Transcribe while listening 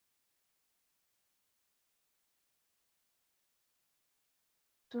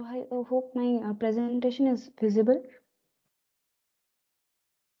So I hope my presentation is visible.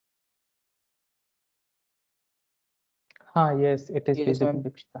 Yes, it is Yes, visible, ma'am.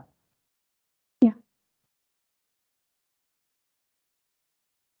 Deepsikha. Yeah.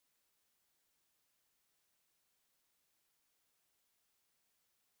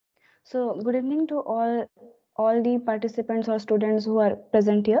 So good evening to all the participants or students who are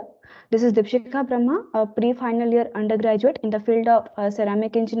present here. This is Deepsikha Brahma, a pre-final year undergraduate in the field of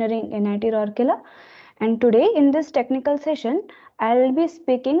ceramic engineering in IIT Rourkela. And today in this technical session, I'll be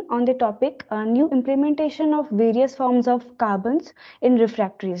speaking on the topic new implementation of various forms of carbons in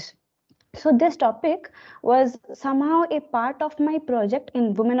refractories. So this topic was somehow a part of my project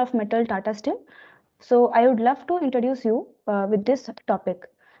in Women of Metal Tata Steel. So I would love to introduce you with this topic.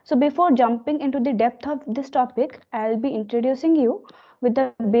 So before jumping into the depth of this topic, I'll be introducing you with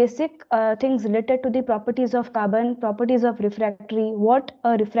the basic things related to the properties of carbon, properties of refractory, what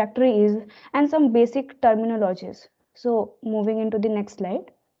a refractory is, and some basic terminologies. So moving into the next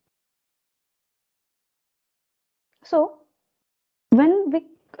slide. So when we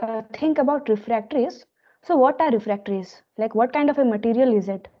think about refractories, so what are refractories? Like what kind of a material is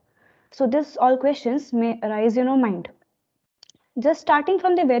it? So this all questions may arise in your mind. Just starting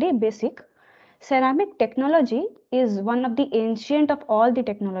from the very basic, ceramic technology is one of the ancient of all the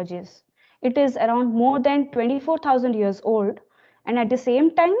technologies. It is around more than 24,000 years old and at the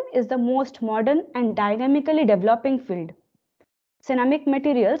same time is the most modern and dynamically developing field. Ceramic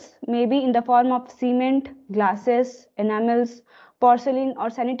materials may be in the form of cement, glasses, enamels, porcelain, or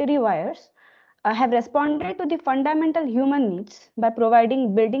sanitary wires, have responded to the fundamental human needs by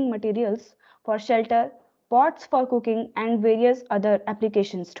providing building materials for shelter, pots for cooking, and various other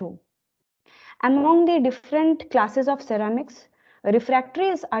applications too. Among the different classes of ceramics,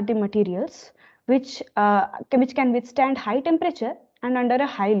 refractories are the materials which can withstand high temperature and under a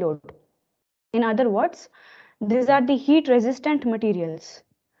high load. In other words, these are the heat resistant materials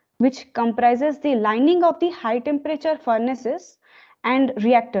which comprises the lining of the high temperature furnaces and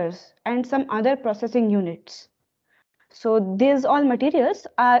reactors and some other processing units. So these all materials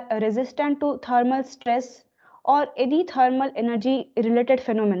are resistant to thermal stress or any thermal energy related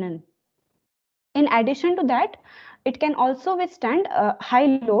phenomenon. In addition to that, it can also withstand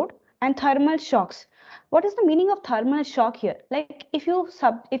high load and thermal shocks. What is the meaning of thermal shock here? Like if you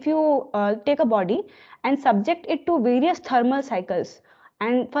take a body and subject it to various thermal cycles,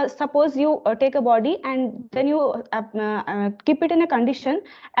 and for, suppose you take a body and then you keep it in a condition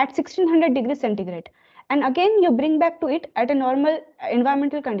at 1600 degrees centigrade, and again you bring back to it at a normal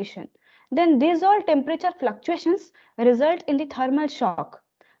environmental condition, then these all temperature fluctuations result in the thermal shock.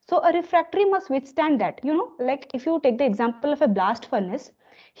 So a refractory must withstand that. Like if you take the example of a blast furnace,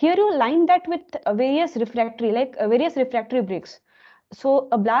 here you line that with various refractory bricks. So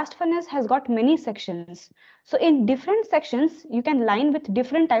a blast furnace has got many sections. So in different sections, you can line with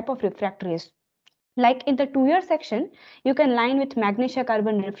different type of refractories. Like in the 2-year section, you can line with magnesia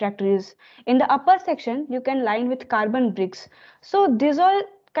carbon refractories. In the upper section, you can line with carbon bricks. So these all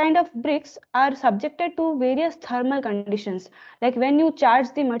kind of bricks are subjected to various thermal conditions. Like when you charge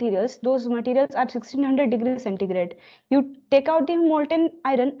the materials, those materials are 1600 degrees centigrade. You take out the molten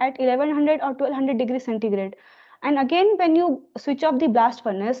iron at 1100 or 1200 degrees centigrade. And again, when you switch off the blast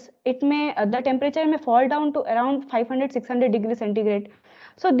furnace, the temperature may fall down to around 500 600 degrees centigrade.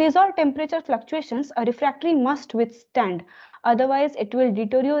 So these are temperature fluctuations a refractory must withstand. Otherwise, it will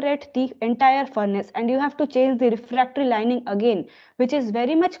deteriorate the entire furnace and you have to change the refractory lining again, which is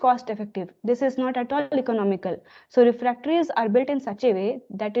very much cost effective. This is not at all economical. So refractories are built in such a way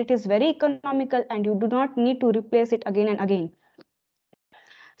that it is very economical and you do not need to replace it again and again.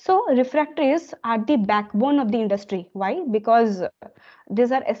 So refractories are the backbone of the industry. Why? Because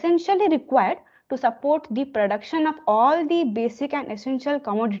these are essentially required to support the production of all the basic and essential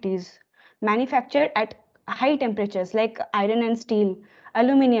commodities manufactured at high temperatures like iron and steel,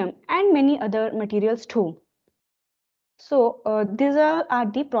 aluminium, and many other materials too. So these are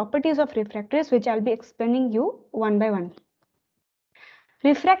the properties of refractories which I'll be explaining you one by one.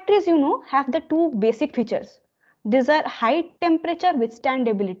 Refractories, have the two basic features. These are high temperature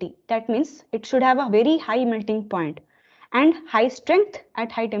withstandability. That means it should have a very high melting point and high strength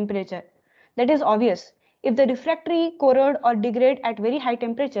at high temperature. That is obvious. If the refractory corrode or degrade at very high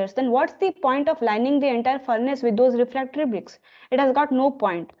temperatures, then what's the point of lining the entire furnace with those refractory bricks? It has got no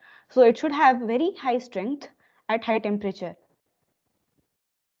point. So it should have very high strength at high temperature.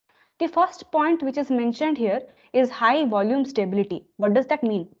 The first point which is mentioned here is high volume stability. What does that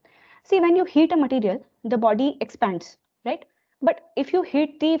mean? See, when you heat a material, the body expands, right? But if you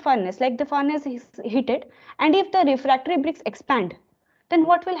heat the furnace, like the furnace is heated, and if the refractory bricks expand, then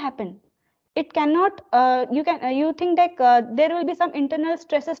what will happen? It cannot, you think like there will be some internal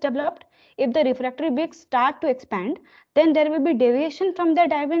stresses developed. If the refractory bricks start to expand, then there will be deviation from their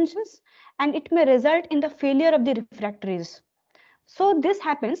dimensions, and it may result in the failure of the refractories. So this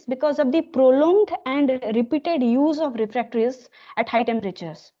happens because of the prolonged and repeated use of refractories at high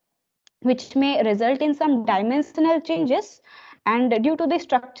temperatures, which may result in some dimensional changes, and due to the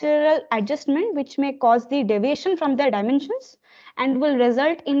structural adjustment which may cause the deviation from their dimensions and will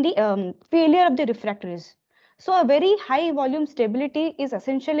result in the failure of the refractories. So a very high volume stability is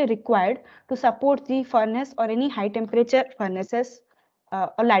essentially required to support the furnace or any high temperature furnaces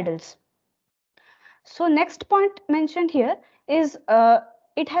or ladles. So next point mentioned here is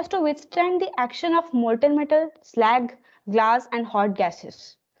it has to withstand the action of molten metal, slag, glass and hot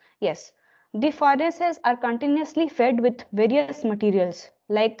gases. Yes, the furnaces are continuously fed with various materials.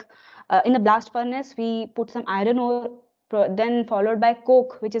 Like in the blast furnace, we put some iron ore, then followed by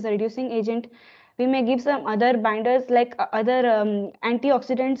coke, which is a reducing agent. We may give some other binders like other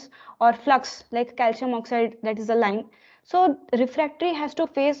antioxidants or flux like calcium oxide, that is a lime. So refractory has to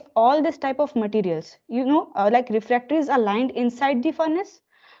face all this type of materials. Like refractories are lined inside the furnace.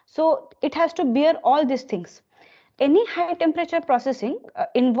 So it has to bear all these things. Any high temperature processing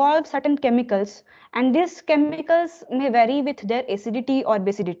involves certain chemicals, and these chemicals may vary with their acidity or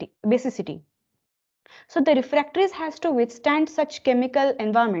basicity. So the refractories has to withstand such chemical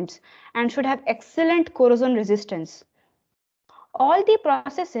environments and should have excellent corrosion resistance. All the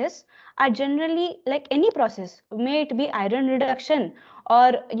processes are generally like any process, may it be iron reduction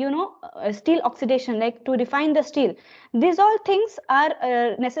or steel oxidation, like to refine the steel. These all things are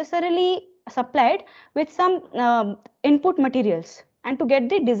necessarily supplied with some input materials and to get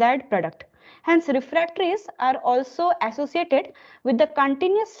the desired product. Hence refractories are also associated with the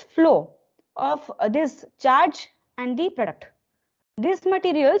continuous flow of this charge and the product. These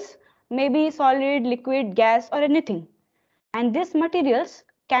materials may be solid, liquid, gas or anything, and these materials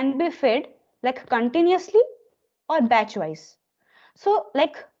can be fed like continuously or batch wise. So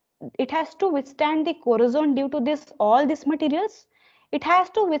like it has to withstand the corrosion due to this all these materials. It has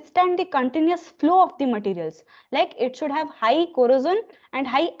to withstand the continuous flow of the materials, like it should have high corrosion and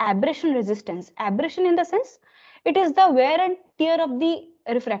high abrasion resistance. Abrasion in the sense it is the wear and tear of the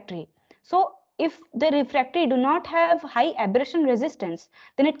refractory. So if the refractory do not have high abrasion resistance,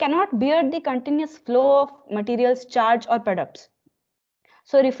 then it cannot bear the continuous flow of materials, charge or products.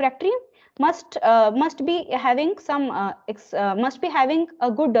 So refractory must be having some must be having a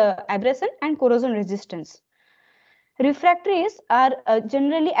good abrasion and corrosion resistance. Refractories are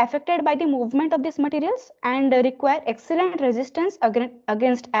generally affected by the movement of these materials and require excellent resistance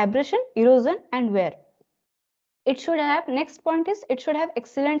against abrasion, erosion and wear. It should have, next point is it should have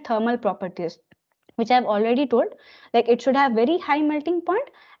excellent thermal properties, which I have already told. Like it should have very high melting point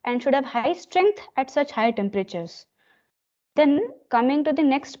and should have high strength at such high temperatures. Then coming to the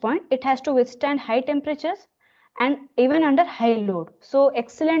next point, it has to withstand high temperatures and even under high load. So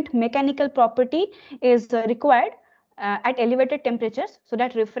excellent mechanical property is required at elevated temperatures so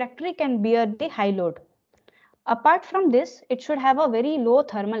that refractory can bear the high load. Apart from this, it should have a very low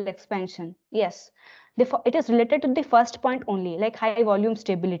thermal expansion. Yes, it is related to the first point only, like high volume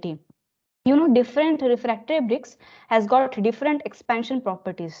stability. Different refractory bricks has got different expansion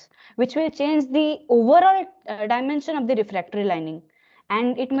properties which will change the overall dimension of the refractory lining,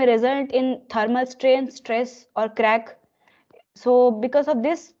 and it may result in thermal strain, stress or crack. So because of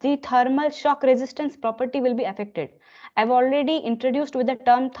this, the thermal shock resistance property will be affected. I've already introduced with the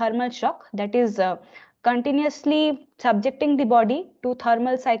term thermal shock, that is continuously subjecting the body to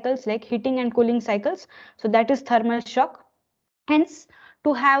thermal cycles like heating and cooling cycles. So that is thermal shock. Hence,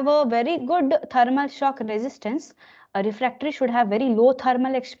 to have a very good thermal shock resistance, a refractory should have very low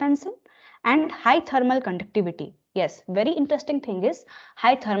thermal expansion and high thermal conductivity. Yes, very interesting thing is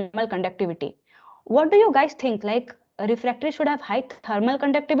high thermal conductivity. What do you guys think? Like a refractory should have high thermal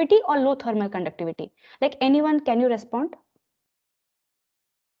conductivity or low thermal conductivity? Like anyone, can you respond?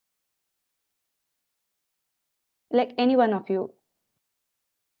 Like any one of you?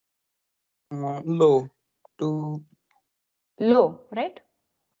 Low to Low, right?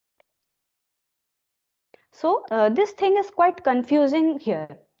 So this thing is quite confusing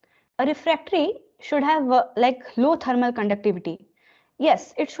here. A refractory should have like low thermal conductivity.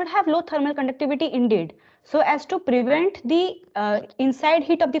 Yes, it should have low thermal conductivity indeed, so as to prevent the inside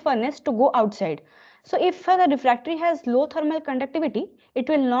heat of the furnace to go outside. So if the refractory has low thermal conductivity, it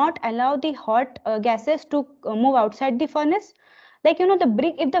will not allow the hot gases to move outside the furnace. Like the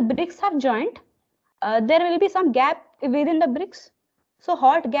brick, if the bricks are joined, there will be some gap within the bricks, so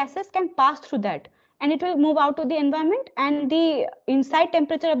hot gases can pass through that and it will move out to the environment, and the inside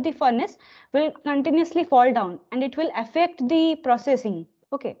temperature of the furnace will continuously fall down, and it will affect the processing.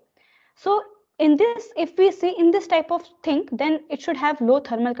 Okay, so in this, if we see in this type of thing, then it should have low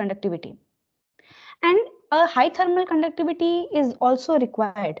thermal conductivity, and a high thermal conductivity is also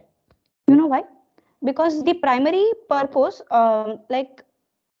required. You know why? Because the primary purpose, the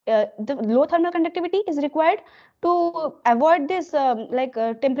low thermal conductivity is required to avoid this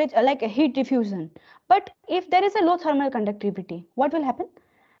temperature, like a heat diffusion. But if there is a low thermal conductivity, what will happen?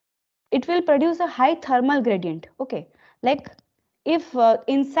 It will produce a high thermal gradient. Okay, like if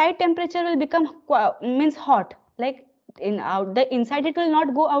inside temperature will become means hot, like in out the inside it will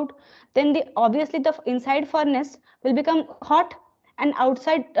not go out, then the obviously the inside furnace will become hot, and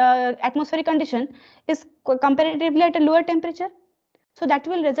outside atmospheric condition is comparatively at a lower temperature, so that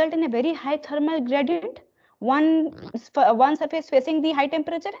will result in a very high thermal gradient. One surface facing the high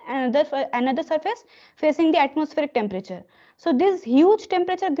temperature, and another surface facing the atmospheric temperature. So this huge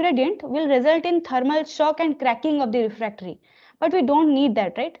temperature gradient will result in thermal shock and cracking of the refractory. But we don't need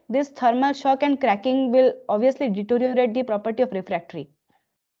that, right? This thermal shock and cracking will obviously deteriorate the property of refractory.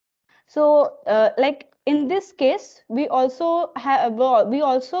 So like in this case, we also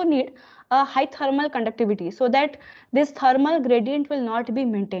need a high thermal conductivity, so that this thermal gradient will not be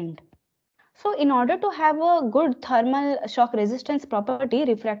maintained. So in order to have a good thermal shock resistance property,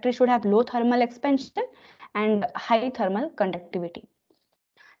 refractory should have low thermal expansion and high thermal conductivity.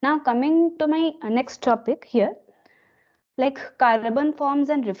 Now coming to my next topic here, like carbon forms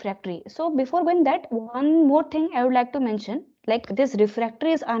and refractory. So before going that, one more thing I would like to mention, like these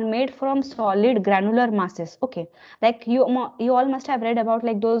refractories are made from solid granular masses. Okay, like you all must have read about,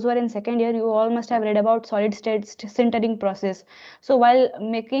 like those who are in second year, you all must have read about solid state sintering process. So while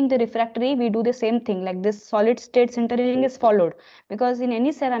making the refractory, we do the same thing, like this solid state sintering is followed, because in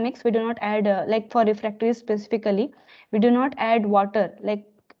any ceramics we do not add like for refractories specifically, we do not add water. Like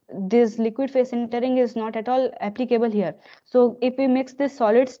this liquid phase sintering is not at all applicable here. So if we mix this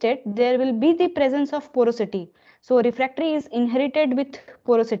solid state, there will be the presence of porosity. So refractory is inherited with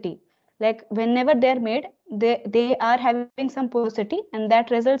porosity. Like whenever they are made, they are having some porosity, and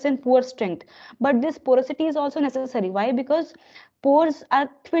that results in poor strength. But this porosity is also necessary. Why? Because pores are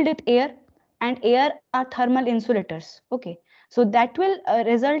filled with air, and air are thermal insulators. Okay, so that will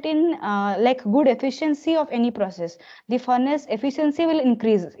result in like good efficiency of any process. The furnace efficiency will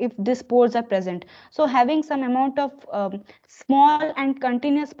increase if these pores are present. So having some amount of small and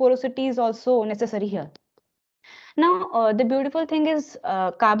continuous porosity is also necessary here. Now the beautiful thing is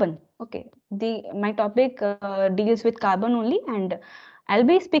carbon. Okay, the my topic deals with carbon only, and I'll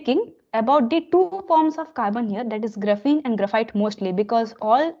be speaking about the two forms of carbon here, that is graphene and graphite mostly, because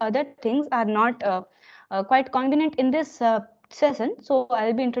all other things are not quite convenient in this session. So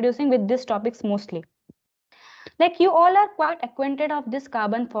I'll be introducing with these topics mostly. Like you all are quite acquainted of these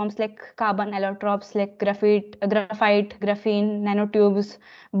carbon forms, like carbon allotropes, like graphite, graphene, nanotubes,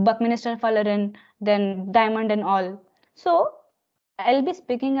 Buckminster Fullerene, then diamond and all. So I'll be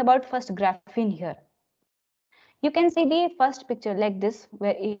speaking about first graphene here. You can see the first picture like this,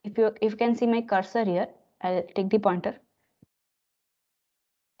 where if you can see my cursor here, I'll take the pointer.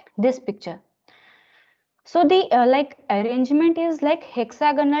 This picture. So the like arrangement is like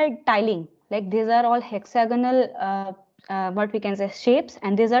hexagonal tiling. Like these are all hexagonal, what we can say, shapes,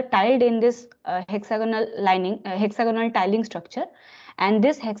 and these are tiled in this hexagonal tiling structure. And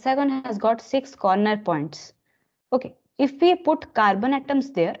this hexagon has got 6 corner points. Okay, if we put carbon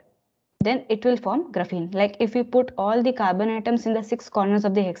atoms there, then it will form graphene. Like if we put all the carbon atoms in the 6 corners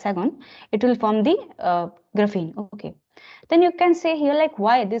of the hexagon, it will form the graphene. Okay, then you can say here, like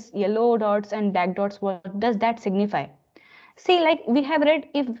why this yellow dots and black dots, what does that signify? See, like we have read,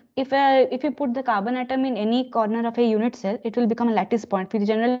 if you put the carbon atom in any corner of a unit cell, it will become a lattice point. We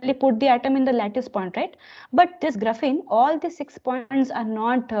generally put the atom in the lattice point, right? But this graphene, all the 6 points are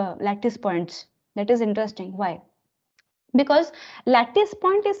not lattice points. That is interesting. Why? Because lattice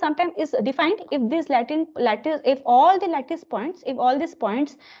point is sometimes is defined if this lattice, if all the lattice points, if all these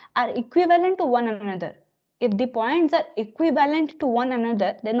points are equivalent to one another, if the points are equivalent to one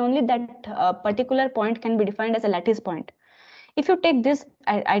another, then only that particular point can be defined as a lattice point. If you take this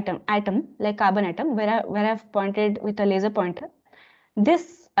atom like carbon atom, where I've pointed with a laser pointer,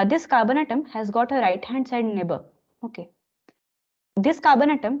 this carbon atom has got a right hand side neighbor. Okay, this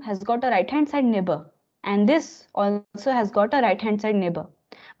carbon atom has got a right hand side neighbor, and this also has got a right hand side neighbor.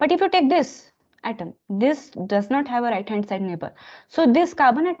 But if you take this atom, this does not have a right hand side neighbor. So this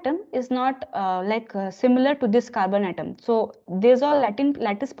carbon atom is not similar to this carbon atom. So these all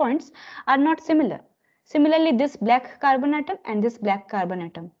lattice points are not similar. Similarly, this black carbon atom and this black carbon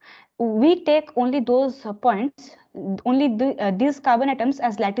atom. We take only those points, only these carbon atoms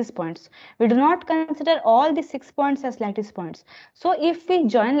as lattice points. We do not consider all the 6 points as lattice points. So if we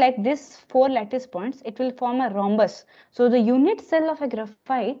join like this 4 lattice points, it will form a rhombus. So the unit cell of a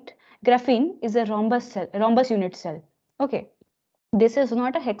graphene is a rhombus unit cell. Okay. This is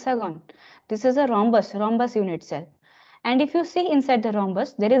not a hexagon. This is a rhombus unit cell. And if you see inside the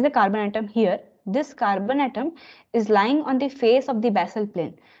rhombus, there is a carbon atom here. This carbon atom is lying on the face of the basal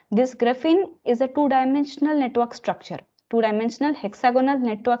plane. This graphene is a two-dimensional network structure, two-dimensional hexagonal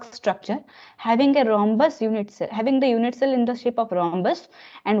network structure having a rhombus unit cell, having the unit cell in the shape of rhombus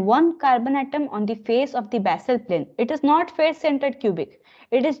and one carbon atom on the face of the basal plane. It is not face-centered cubic.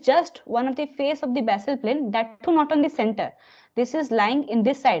 It is just one of the face of the basal plane, that too not on the center. This is lying in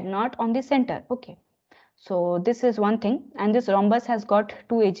this side, not on the center. Okay. So this is one thing, and this rhombus has got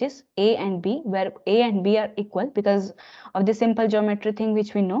two edges, A and B, where A and B are equal because of the simple geometry thing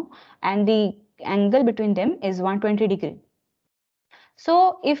which we know, and the angle between them is 120 degree.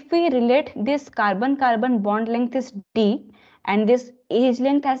 So if we relate this carbon-carbon bond length is D and this edge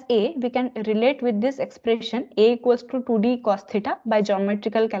length as A, we can relate with this expression A equals to 2D cos theta by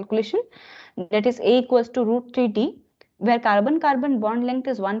geometrical calculation, that is A equals to root 3D, where carbon-carbon bond length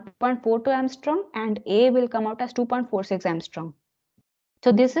is 1.42 Armstrong and A will come out as 2.46 Armstrong.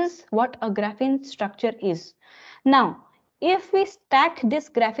 So this is what a graphene structure is. Now, if we stack this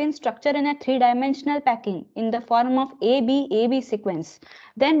graphene structure in a three-dimensional packing in the form of AB sequence,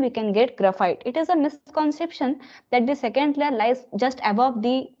 then we can get graphite. It is a misconception that the second layer lies just above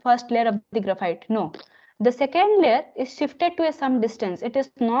the first layer of the graphite. No, the second layer is shifted to some distance. It is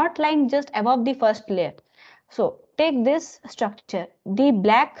not lying just above the first layer. So take this structure. The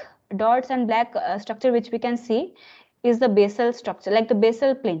black dots and black structure which we can see is the basal structure, like the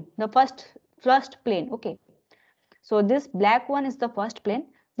basal plane, the first plane. Okay. So this black one is the first plane.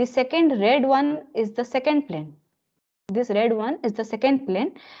 The second red one is the second plane. This red one is the second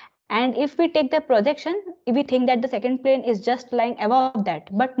plane. And if we take the projection, we think that the second plane is just lying above that.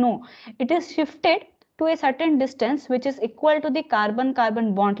 But no, it is shifted to a certain distance which is equal to the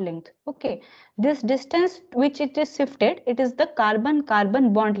carbon-carbon bond length. Okay. This distance which it is shifted, it is the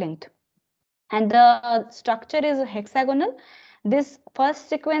carbon-carbon bond length. And the structure is hexagonal. This first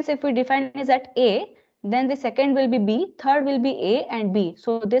sequence, if we define, is at A, then the second will be B, third will be A and B.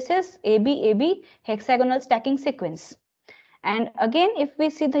 So this is AB hexagonal stacking sequence. And again, if we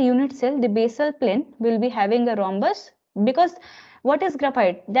see the unit cell, the basal plane will be having a rhombus, because what is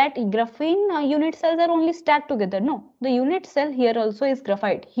graphite? That graphene unit cells are only stacked together. No, the unit cell here also is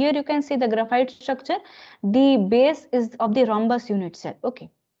graphite. Here you can see the graphite structure. The base is of the rhombus unit cell. Okay,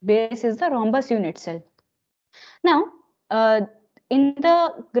 base is the rhombus unit cell. Now, in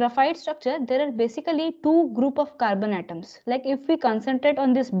the graphite structure, there are basically two group of carbon atoms. Like if we concentrate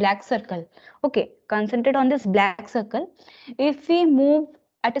on this black circle, okay, concentrate on this black circle. If we move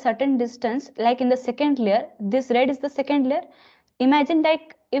at a certain distance, like in the second layer, this red is the second layer. Imagine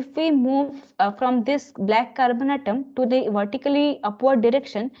like if we move from this black carbon atom to the vertically upward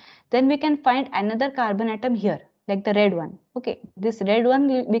direction, then we can find another carbon atom here, like the red one. Okay, this red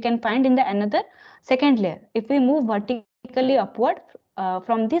one we can find in the another second layer if we move vertically upward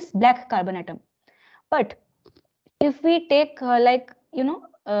from this black carbon atom. But if we take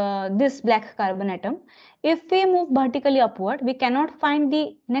this black carbon atom, if we move vertically upward, we cannot find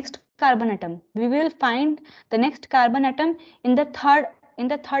the next carbon atom. We will find the next carbon atom in the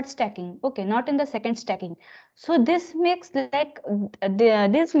third stacking. Okay, not in the second stacking. So this makes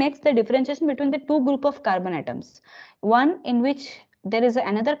this makes the differentiation between the two group of carbon atoms, one in which there is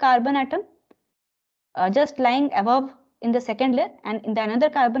another carbon atom just lying above in the second layer, and in the another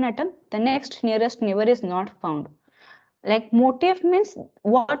carbon atom the next nearest neighbor is not found. Like motif means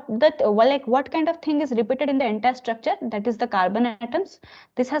what kind of thing is repeated in the entire structure, that is the carbon atoms.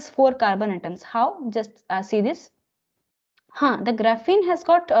 This has 4 carbon atoms. How? Just see this. The graphene has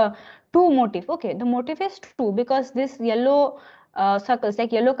got two motif. Okay, the motif is two because this yellow circles,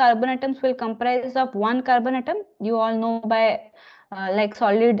 like yellow carbon atoms will comprise of one carbon atom. You all know by like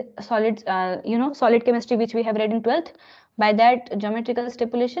solid chemistry, which we have read in 12th. By that geometrical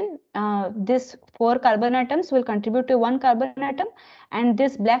stipulation, this 4 carbon atoms will contribute to one carbon atom, and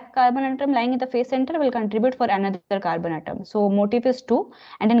this black carbon atom lying in the face center will contribute for another carbon atom. So motif is 2,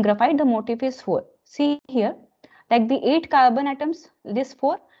 and in graphite the motif is 4. See here, like the 8 carbon atoms, this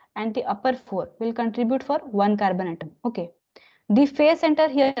 4 and the upper 4 will contribute for one carbon atom. Okay, the face center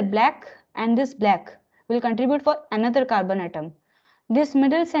here black and this black will contribute for another carbon atom. This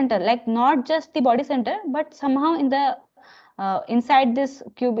middle center, like not just the body center, but somehow in the inside this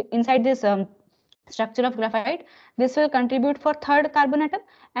structure of graphite. This will contribute for third carbon atom,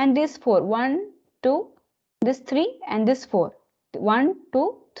 and these four, 1, 2, this 3, and this 4. 1,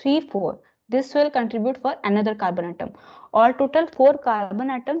 2, 3, 4. This will contribute for another carbon atom. All total 4 carbon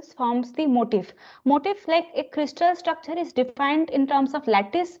atoms forms the motif. Motif, like a crystal structure, is defined in terms of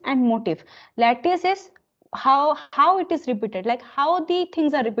lattice and motif. Lattice is how it is repeated, like how the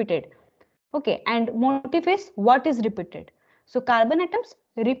things are repeated. Okay, and motif is what is repeated. So carbon atoms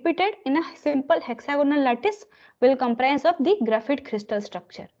repeated in a simple hexagonal lattice will comprise of the graphite crystal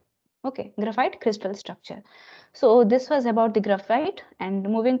structure. Okay, graphite crystal structure. So this was about the graphite, and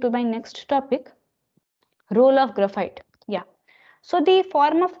moving to my next topic, role of graphite. Yeah. So the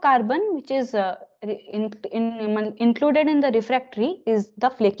form of carbon which is included in the refractory is the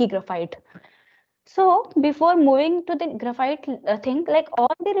flaky graphite. So before moving to the graphite thing, like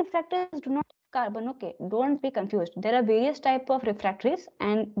all the refractories do not have carbon. Okay, don't be confused. There are various type of refractories,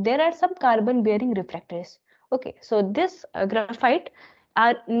 and there are some carbon bearing refractories. Okay, so this graphite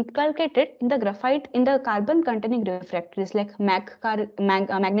are inculcated in the graphite in the carbon containing refractories like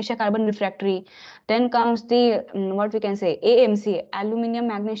magnesia carbon refractory. Then comes the what we can say AMC, aluminium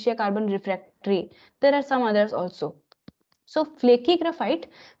magnesia carbon refractory. There are some others also. So flaky graphite,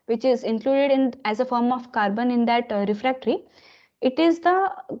 which is included in as a form of carbon in that refractory, it is the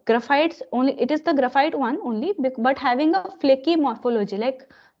graphites only. It is the graphite one only, but having a flaky morphology. Like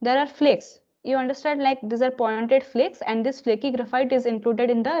there are flakes. You understand? Like these are pointed flakes, and this flaky graphite is included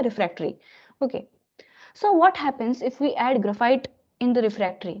in the refractory. Okay. So what happens if we add graphite in the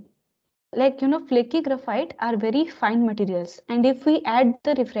refractory? Like flaky graphite are very fine materials, and if we add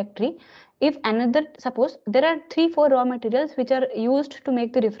the refractory, if another, suppose there are 3 4 raw materials which are used to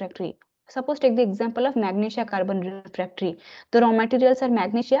make the refractory. Suppose take the example of magnesia carbon refractory. The raw materials are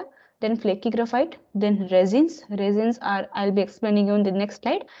magnesia, then flaky graphite, then resins are, I'll be explaining you in the next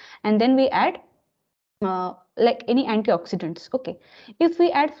slide, and then we add like any antioxidants. Okay, if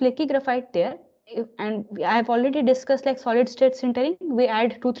we add flaky graphite there, and I have already discussed like solid state sintering, we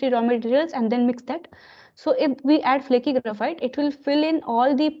add 2 3 raw materials and then mix that. So if we add flaky graphite, it will fill in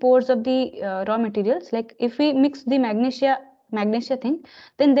all the pores of the raw materials. Like if we mix the magnesia thing,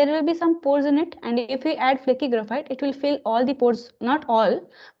 then there will be some pores in it, and if we add flaky graphite, it will fill all the pores, not all,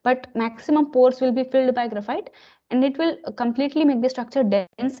 but maximum pores will be filled by graphite, and it will completely make the structure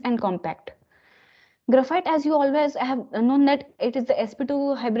dense and compact. Graphite, as you always have known, that it is the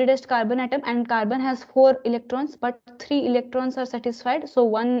sp2 hybridized carbon atom, and carbon has 4 electrons, but 3 electrons are satisfied, so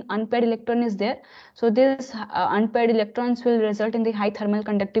one unpaired electron is there. So this unpaired electrons will result in the high thermal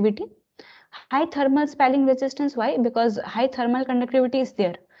conductivity, high thermal spalling resistance. Why? Because high thermal conductivity is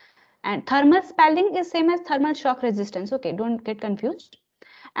there, and thermal spalling is same as thermal shock resistance. Okay, don't get confused.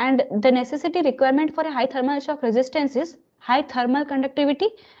 And the necessity requirement for a high thermal shock resistance is high thermal conductivity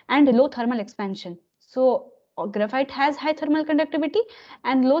and low thermal expansion. So graphite has high thermal conductivity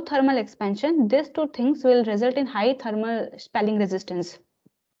and low thermal expansion. These two things will result in high thermal spalling resistance.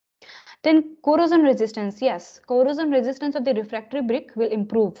 Then corrosion resistance. Yes, corrosion resistance of the refractory brick will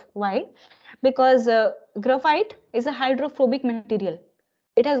improve. Why? Because graphite is a hydrophobic material.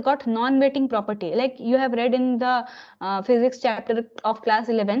 It has got non-wetting property, like you have read in the physics chapter of class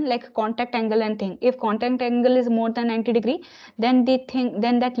 11, like contact angle and thing. If contact angle is more than 90 degree, then the thing,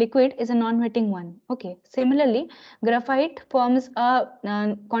 then that liquid is a non-wetting one. Okay, similarly graphite forms a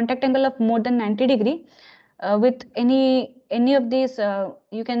contact angle of more than 90 degree with any of these,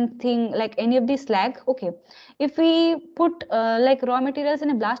 you can think like any of these slag. Okay, if we put like raw materials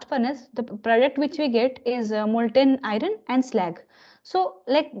in a blast furnace, the product which we get is molten iron and slag. So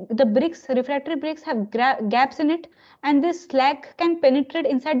like the bricks, refractory bricks have gaps in it, and this slag can penetrate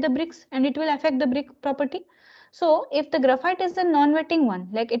inside the bricks and it will affect the brick property. So if the graphite is a non-wetting one,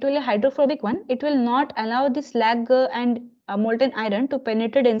 like it will a hydrophobic one, it will not allow the slag and molten iron to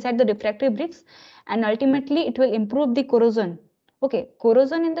penetrate inside the refractory bricks, and ultimately it will improve the corrosion. Okay,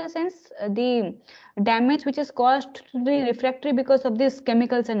 corrosion in the sense the damage which is caused to the refractory because of these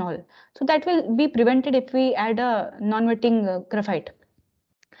chemicals and all. So that will be prevented if we add a non-wetting graphite.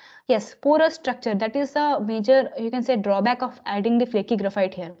 Yes, porous structure, that is a major, you can say, drawback of adding the flaky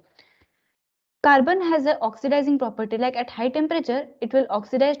graphite here. Carbon has an oxidizing property, like at high temperature, it will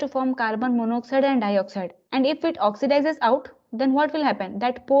oxidize to form carbon monoxide and dioxide. And if it oxidizes out, then what will happen?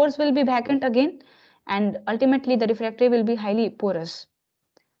 That pores will be vacant again, and ultimately the refractory will be highly porous.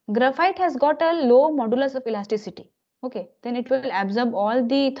 Graphite has got a low modulus of elasticity. Okay, then it will absorb all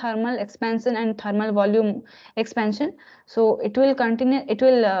the thermal expansion and thermal volume expansion. So it will continue, it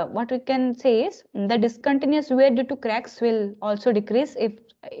will, what we can say is the discontinuous wear due to cracks will also decrease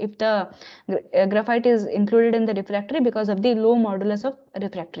if the graphite is included in the refractory because of the low modulus of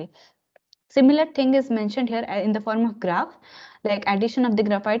refractory. Similar thing is mentioned here in the form of graph, like addition of the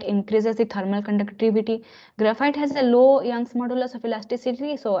graphite increases the thermal conductivity. Graphite has a low Young's modulus of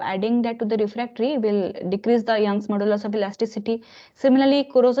elasticity, so adding that to the refractory will decrease the Young's modulus of elasticity. Similarly,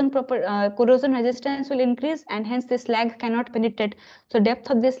 corrosion resistance will increase, and hence the slag cannot penetrate. So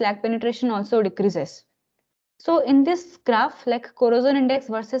depth of the slag penetration also decreases. So in this graph, like corrosion index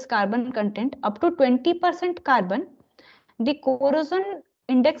versus carbon content, up to 20% carbon, the corrosion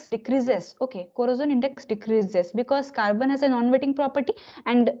index decreases. Okay, corrosion index decreases because carbon has a non-wetting property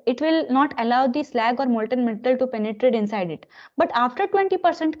and it will not allow the slag or molten metal to penetrate inside it. But after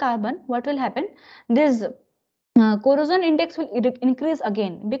 20% carbon, what will happen? This corrosion index will increase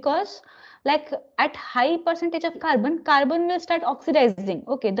again because like at high percentage of carbon will start oxidizing.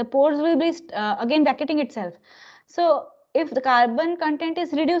 Okay, the pores will be again vacating itself. So if the carbon content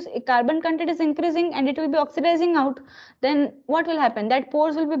is reduced, carbon content is increasing and it will be oxidizing out, then what will happen? That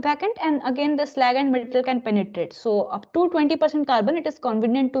pores will be vacant and again the slag and metal can penetrate. So up to 20% carbon, it is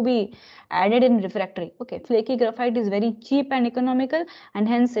convenient to be added in refractory. Okay, flaky graphite is very cheap and economical and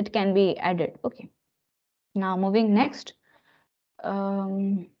hence it can be added. Okay, now moving next.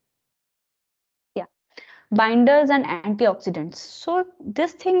 um, yeah, binders and antioxidants. So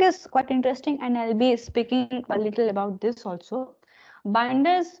this thing is quite interesting and I'll be speaking a little about this also.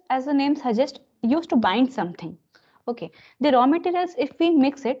 Binders, as the name suggests, used to bind something. Okay, the raw materials, if we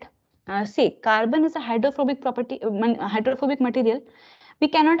mix it, see, carbon is a hydrophobic property, hydrophobic material. We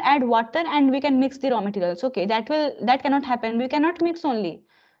cannot add water and we can mix the raw materials. Okay, that cannot happen. We cannot mix only.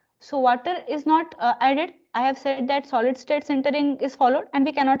 So water is not added. I have said that solid state sintering is followed and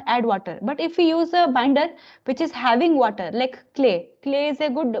we cannot add water. But if we use a binder which is having water, like clay is a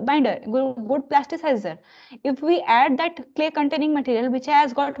good binder, good plasticizer. If we add that clay containing material which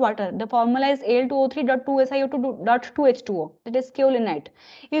has got water, the formula is Al2O3.2SiO2.2H2O, that is kaolinite.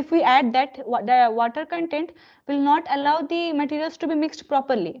 If we add that, the water content will not allow the materials to be mixed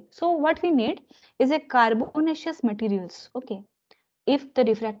properly. So what we need is a carbonaceous materials. Okay, if the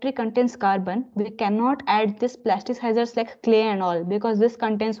refractory contains carbon, we cannot add this plasticizers like clay and all because this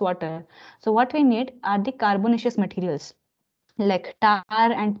contains water. So what we need are the carbonaceous materials like tar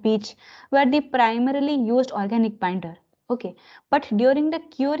and pitch were the primarily used organic binder. Okay, but during the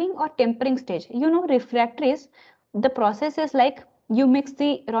curing or tempering stage, refractories, the process is like you mix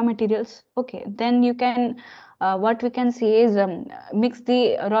the raw materials. Okay, then you can what we can say is mix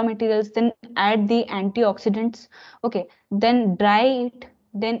the raw materials, then add the antioxidants. Okay, then dry it,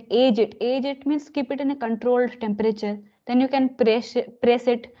 then age it means keep it in a controlled temperature. Then you can press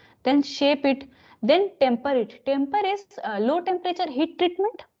it, then shape it, then temper it. Temper is low temperature heat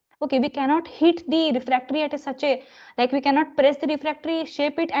treatment. Okay, we cannot heat the refractory at a such a, like we cannot press the refractory,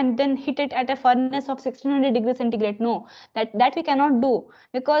 shape it and then heat it at a furnace of 1600 degrees centigrade. No, that we cannot do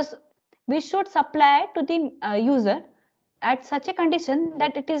because we should supply to the user at such a condition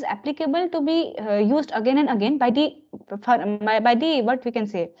that it is applicable to be used again and again by the by the what we can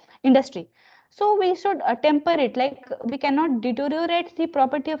say industry. So we should temper it, like we cannot deteriorate the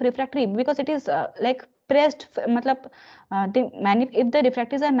property of refractory because it is like pressed matlab, if the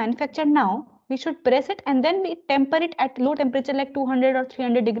refractories are manufactured now, we should press it and then we temper it at low temperature like 200 or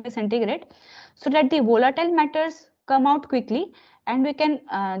 300 degrees centigrade so that the volatile matters come out quickly and we can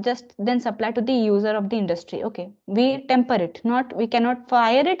just then supply to the user of the industry. Okay, we temper it, not we cannot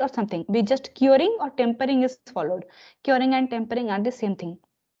fire it or something. We just curing or tempering is followed. Curing and tempering are the same thing.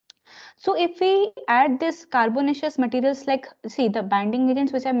 So if we add this carbonaceous materials, like see the binding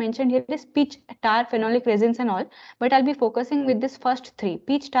agents which I mentioned here is pitch, tar, phenolic resins and all, but I'll be focusing with this first three,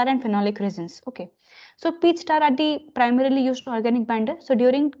 pitch, tar and phenolic resins. Okay, so pitch, tar are the primarily used organic binder. So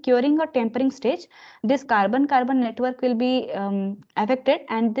during curing or tempering stage, this carbon-carbon network will be affected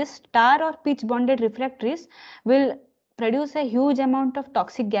and this tar or pitch bonded refractories will produce a huge amount of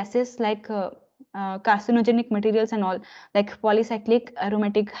toxic gases like carcinogenic materials and all, like polycyclic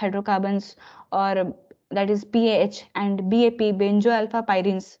aromatic hydrocarbons, or that is PAH and BAP, benzo alpha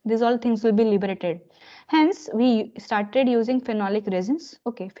pyrenes. These all things will be liberated. Hence, we started using phenolic resins.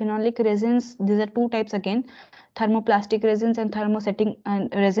 Okay, phenolic resins, these are two types again, thermoplastic resins and thermosetting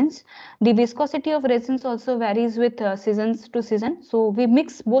resins. The viscosity of resins also varies with seasons to season. So we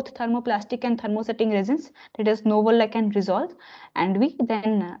mix both thermoplastic and thermosetting resins, that is novel like and resolve, and we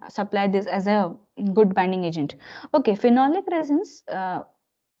then supply this as a good binding agent. Okay, phenolic resins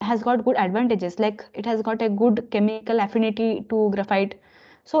has got good advantages, like it has got a good chemical affinity to graphite,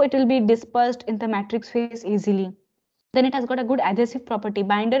 so it will be dispersed in the matrix phase easily. Then it has got a good adhesive property.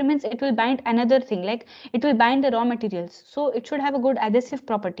 Binder means it will bind another thing, like it will bind the raw materials, so it should have a good adhesive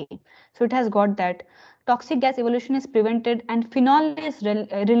property. So it has got that. toxic gas evolution is prevented, and phenol is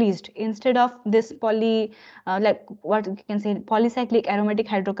released instead of this like what you can say polycyclic aromatic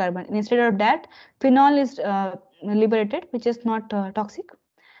hydrocarbon. Instead of that, phenol is liberated, which is not toxic,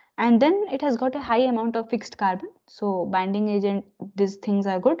 and then it has got a high amount of fixed carbon. So binding agent, these things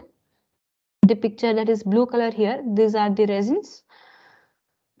are good. The picture that is blue color here, these are the resins,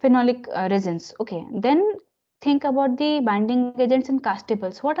 phenolic resins. Okay, then think about the binding agents and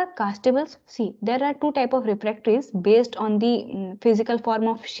castables. What are castables? See, there are two type of refractories based on the physical form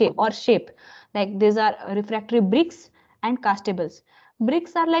of shape. Like these are refractory bricks and castables.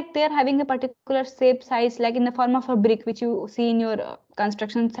 Bricks are like they're having a particular shape, size, like in the form of a brick which you see in your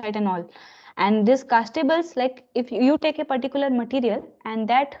construction site and all. And these castables, like if you take a particular material and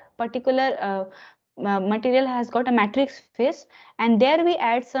that particular material has got a matrix phase, and there we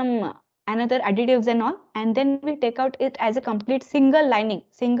add some another additives and all, and then we take out it as a complete single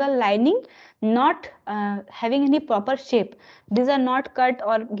lining, not having any proper shape. These are not cut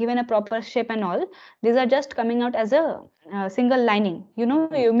or given a proper shape and all. These are just coming out as a single lining. You know,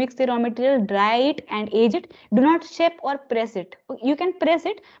 you mix the raw material, dry it and age it. Do not shape or press it. You can press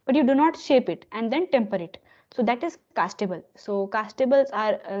it, but you do not shape it and then temper it. So that is castable. So castables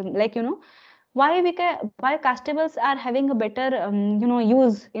are like, you know, why castables are having a better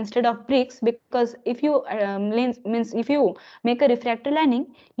use instead of bricks, because if you means if you make a refractory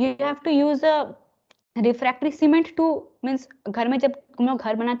lining, you have to use a refractory cement two means घर में जब तुम लोग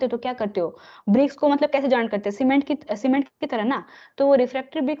घर बनाते हो तो क्या करते हो, ब्रिक्स को मतलब कैसे जॉइन करते हैं, सीमेंट की तरह ना. तो वो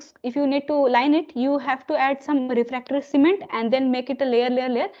refractory BRICS if you need to line it, you have to add some refractory cement and then make it a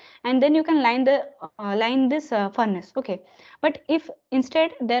layer and then you can line this furnace. Okay, but if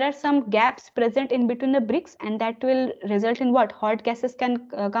instead there are some gaps present in between the bricks, and that will result in what, hot gases can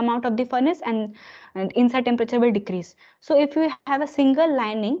come out of the furnace, and inside temperature will decrease. So if you have a single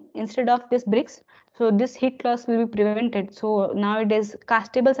lining instead of this bricks, so this heat loss will be prevented. So nowadays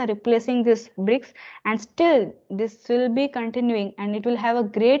castables are replacing these bricks, and still this will be continuing, and it will have a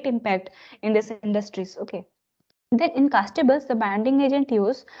great impact in these industries. Okay, then in castables, the binding agent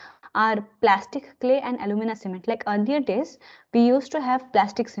used are plastic, clay, and alumina cement. Like earlier days, we used to have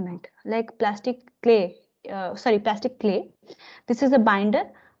plastic cement, like plastic clay. This is a binder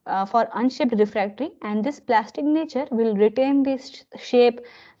for unshaped refractory, and this plastic nature will retain this shape,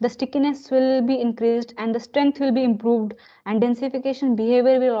 the stickiness will be increased, and the strength will be improved, and densification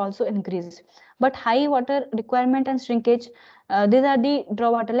behavior will also increase. But high water requirement and shrinkage, these are the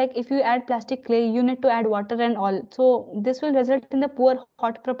draw water. Like if you add plastic clay, you need to add water and all. So this will result in the poor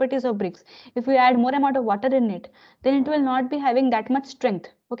hot properties of bricks. If you add more amount of water in it, then it will not be having that much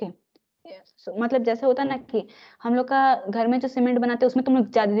strength. Okay. So, मतलब जैसे होता है ना कि हम लोग का घर में जो सीमेंट बनाते हैं उसमें तुम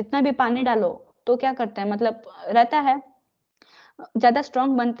लोग जितना भी पानी डालो तो क्या करता है, मतलब रहता है ज्यादा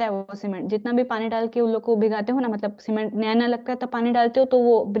स्ट्रांग बनता है वो सीमेंट. जितना भी पानी डाल के उन लोग को भिगाते हो ना, मतलब सीमेंट नया नया लगता है तब पानी डालते हो तो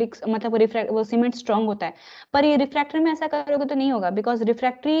वो ब्रिक्स मतलब वो सीमेंट स्ट्रांग होता है. पर ये रिफ्रैक्टरी में ऐसा करोगे तो नहीं होगा, because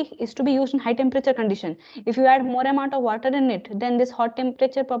refractory is to be used in high temperature condition. If you add more amount of water in it, then this hot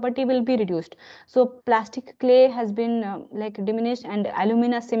temperature property will be reduced. So plastic clay has been like diminished, and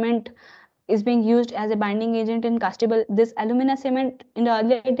alumina cement is being used as a binding agent in castable. This alumina cement in the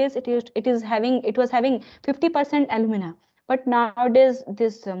earlier days, it was having 50% alumina, but nowadays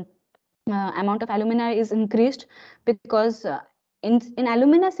this amount of alumina is increased, because in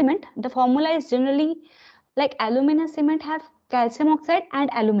alumina cement the formula is generally like alumina cement have calcium oxide and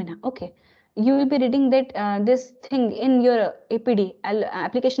alumina. Okay, you will be reading that this thing in your APD,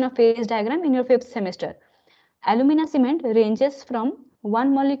 application of phase diagram, in your 5th semester. Alumina cement ranges from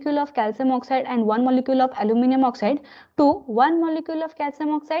one molecule of calcium oxide and one molecule of aluminum oxide to one molecule of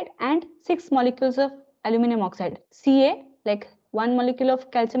calcium oxide and 6 molecules of aluminum oxide. Ca, like one molecule of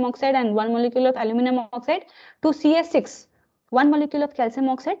calcium oxide and one molecule of aluminum oxide, to Ca6, one molecule of calcium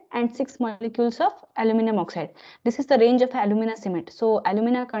oxide and 6 molecules of aluminum oxide. This is the range of alumina cement. So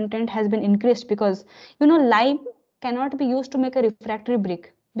alumina content has been increased because, you know, lime cannot be used to make a refractory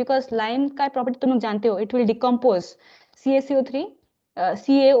brick, because lime का property तुम लोग जानते हो, it will decompose CaCO3,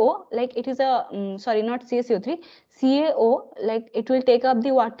 CaO, like it is a sorry, not CaCO3, CaO, like it will take up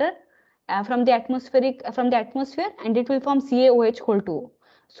the water from the atmosphere, and it will form CaOH whole 2.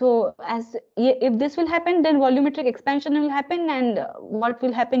 So as if this will happen, then volumetric expansion will happen, and what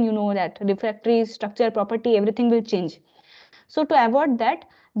will happen, you know, that refractory structure, property, everything will change. So to avoid that,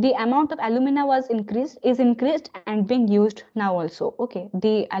 the amount of alumina is increased and being used now also. Okay,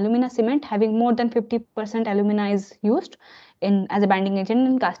 the alumina cement having more than 50% alumina is used in as a binding agent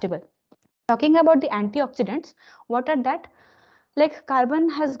in castable. Talking about the antioxidants, what are that? Like carbon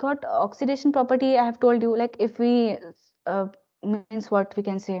has got oxidation property, I have told you. Like if we means what we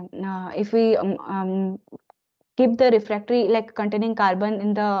can say, if we keep the refractory like containing carbon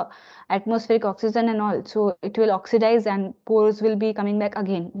in the atmospheric oxygen and all, so it will oxidize and pores will be coming back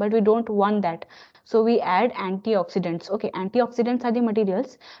again, but we don't want that. So we add antioxidants. Okay, antioxidants are the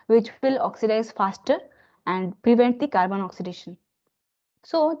materials which will oxidize faster and prevent the carbon oxidation.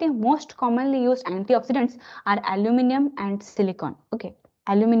 So the most commonly used antioxidants are aluminum and silicon. Okay,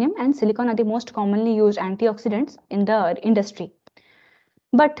 aluminum and silicon are the most commonly used antioxidants in the industry.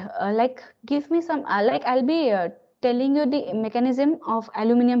 But like, give me some, like, I'll be telling you the mechanism of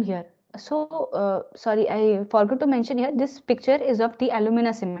aluminum here. So, sorry, I forgot to mention here, this picture is of the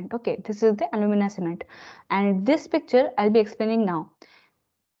alumina cement. Okay, this is the alumina cement. And this picture I'll be explaining now.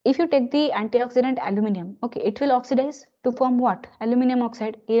 If you take the antioxidant aluminum, okay, it will oxidize to form what? Aluminum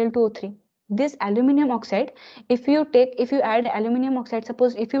oxide, Al2O3. This aluminum oxide, if you add aluminum oxide,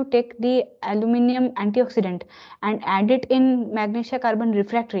 suppose if you take the aluminum antioxidant and add it in magnesia carbon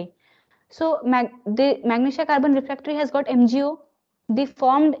refractory, so the magnesia carbon refractory has got MgO. The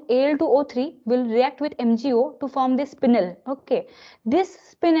formed Al2O3 will react with MgO to form this spinel. Okay,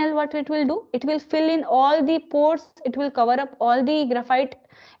 this spinel, what it will do? It will fill in all the pores. It will cover up all the graphite.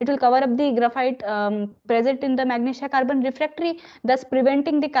 It will cover up the graphite present in the magnesia carbon refractory, thus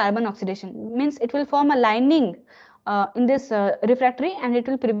preventing the carbon oxidation. Means it will form a lining in this refractory, and it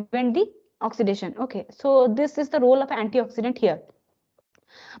will prevent the oxidation. Okay, so this is the role of antioxidant here.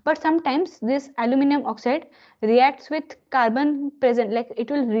 But sometimes this aluminum oxide reacts with carbon present, like it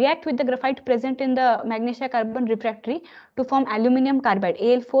will react with the graphite present in the magnesia carbon refractory to form aluminum carbide,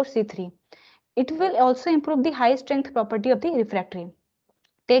 Al4C3. It will also improve the high strength property of the refractory.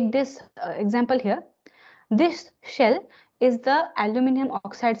 Take this example here. This shell is the aluminum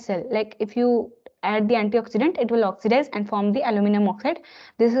oxide cell. Like if you add the antioxidant, it will oxidize and form the aluminum oxide.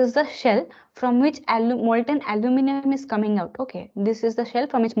 This is the shell from which molten aluminum is coming out. Okay, this is the shell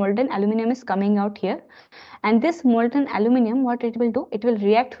from which molten aluminum is coming out here. And this molten aluminum, what it will do? It will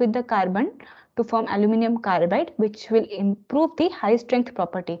react with the carbon to form aluminum carbide, which will improve the high strength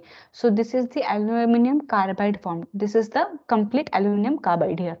property. So this is the aluminum carbide formed. This is the complete aluminum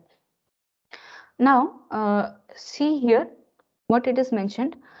carbide here. Now, see here what it is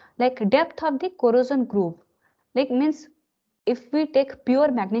mentioned, like depth of the corrosion groove. Like means if we take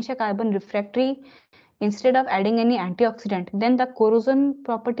pure magnesia carbon refractory instead of adding any antioxidant, then the corrosion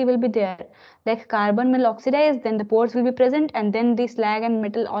property will be there. Like carbon will oxidize, then the pores will be present, and then the slag and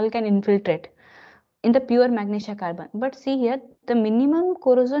metal all can infiltrate in the pure magnesia carbon. But see here, the minimum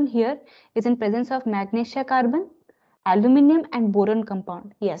corrosion here is in presence of magnesia carbon, aluminum and boron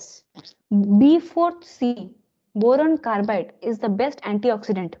compound. Yes, B4C, boron carbide is the best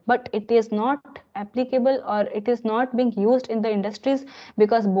antioxidant, but it is not applicable or it is not being used in the industries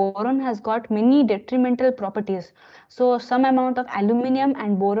because boron has got many detrimental properties. So some amount of aluminum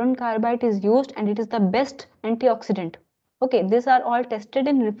and boron carbide is used, and it is the best antioxidant. Okay, these are all tested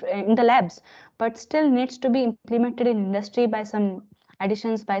in the labs, but still needs to be implemented in industry by some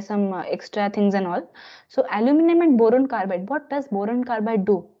additions, by some extra things and all. So aluminum and boron carbide, what does boron carbide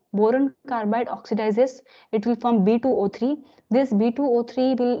do? Boron carbide oxidizes, it will form B2O3. This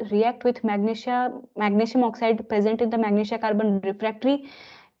B2O3 will react with magnesium oxide present in the magnesia carbon refractory.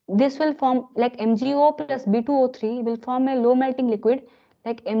 This will form like MgO plus B2O3 will form a low melting liquid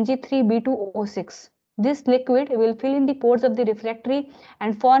like Mg3B2O6. This liquid will fill in the pores of the refractory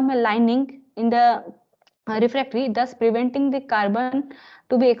and form a lining in the refractory, thus preventing the carbon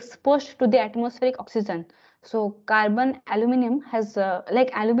to be exposed to the atmospheric oxygen. So carbon aluminum has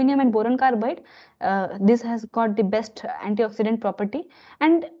like aluminum and boron carbide, this has got the best antioxidant property.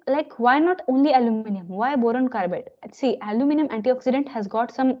 And like, why not only aluminum, why boron carbide? See, aluminum antioxidant has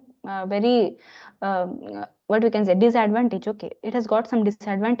got some very what we can say disadvantage. Okay, it has got some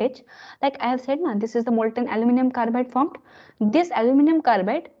disadvantage. Like I have said now, this is the molten aluminum carbide formed. This aluminum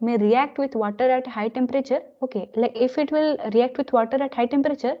carbide may react with water at high temperature. Okay, like if it will react with water at high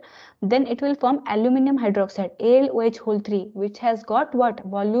temperature, then it will form aluminum hydroxide, AlOH whole 3, which has got what?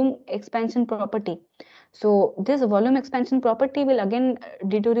 Volume expansion property. So this volume expansion property will again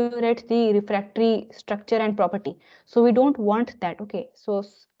deteriorate the refractory structure and property. So we don't want that. Okay, so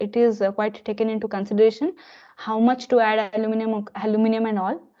it is quite taken into consideration how much to add aluminum and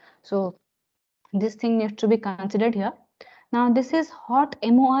all. So this thing needs to be considered here. Now this is hot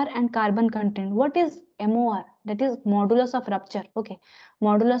MOR and carbon content. What is MOR? That is modulus of rupture. Okay,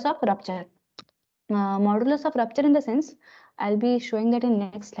 modulus of rupture. Modulus of rupture in the sense, I'll be showing that in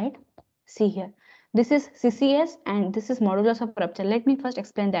next slide. See here, this is CCS and this is modulus of rupture. Let me first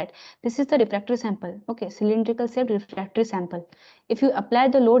explain that. This is the refractory sample. Okay, cylindrical shaped refractory sample. If you apply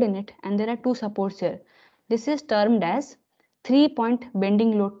the load in it, and there are two supports here, this is termed as 3-point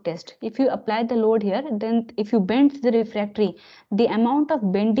bending load test. If you apply the load here, then if you bend the refractory, the amount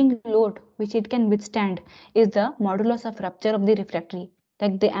of bending load which it can withstand is the modulus of rupture of the refractory.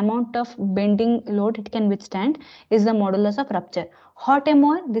 Like the amount of bending load it can withstand is the modulus of rupture. Hot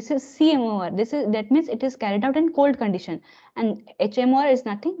MOR, this is CMOR. This is, that means it is carried out in cold condition, and HMOR is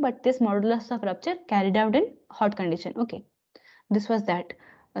nothing but this modulus of rupture carried out in hot condition. Okay, this was that.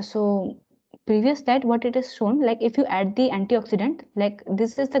 So previous that what it is shown, like if you add the antioxidant, like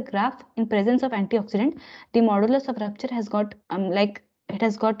this is the graph in presence of antioxidant, the modulus of rupture has got like it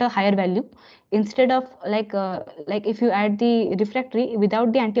has got a higher value instead of like if you add the refractory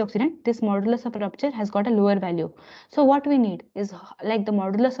without the antioxidant, this modulus of rupture has got a lower value. So what we need is like the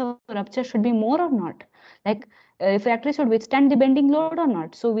modulus of rupture should be more or not, like refractory should withstand the bending load or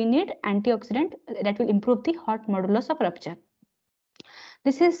not. So we need antioxidant that will improve the hot modulus of rupture.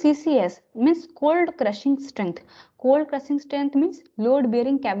 This is CCS, means cold crushing strength. Cold crushing strength means load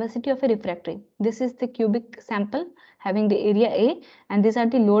bearing capacity of a refractory. This is the cubic sample having the area A, and these are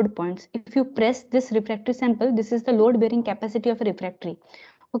the load points. If you press this refractory sample, this is the load bearing capacity of a refractory.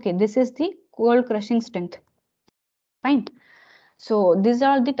 Okay, this is the cold crushing strength. Fine. So these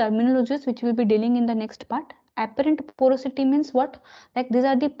are the terminologies which we'll be dealing in the next part. Apparent porosity means what? Like these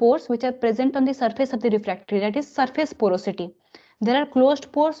are the pores which are present on the surface of the refractory, that is surface porosity. There are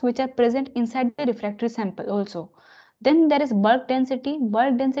closed pores which are present inside the refractory sample also. Then there is bulk density.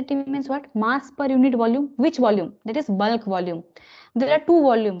 Bulk density means what? Mass per unit volume. Which volume? That is bulk volume. There are two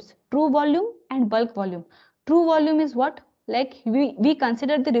volumes, true volume and bulk volume. True volume is what? Like we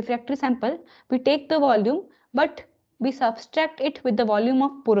consider the refractory sample, we take the volume, but we subtract it with the volume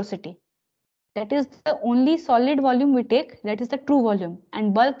of porosity. That is the only solid volume we take, that is the true volume,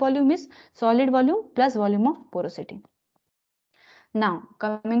 and bulk volume is solid volume plus volume of porosity. Now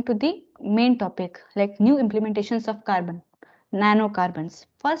coming to the main topic, like new implementations of carbon, nanocarbons.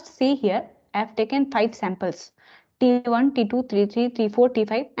 First see here, I have taken 5 samples, T1, T2, T3, T4,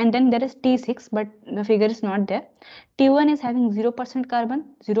 T5, and then there is T6, but the figure is not there. T1 is having 0% carbon,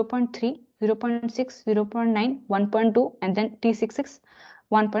 0.3, 0.6, 0.9, 1.2, and then T66,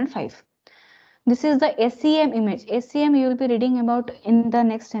 1.5. This is the SEM image. SEM you will be reading about in the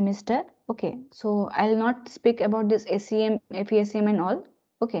next semester. Okay, so I'll not speak about this SEM, FESEM and all.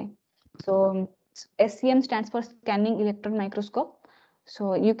 Okay, so SEM stands for scanning electron microscope.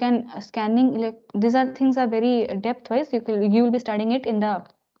 So you can these are things are very depth wise. You will be studying it in the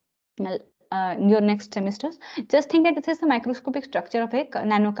your next semesters. Just think that this is the microscopic structure of a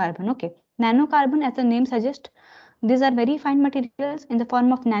nanocarbon. Okay, nanocarbon, as the name suggests, these are very fine materials in the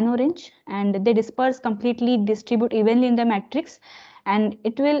form of nano range, and they disperse completely, distribute evenly in the matrix, and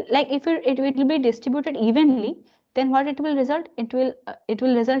it will, like if it will be distributed evenly, then what it will result? It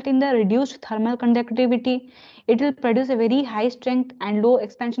will result in the reduced thermal conductivity. It will produce a very high strength and low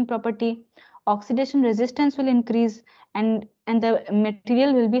expansion property. Oxidation resistance will increase, and the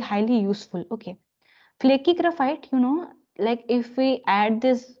material will be highly useful. Okay, flaky graphite, like if we add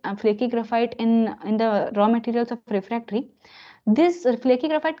this flaky graphite in the raw materials of refractory, this flaky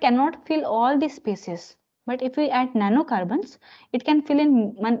graphite cannot fill all the spaces, but if we add nanocarbons, it can fill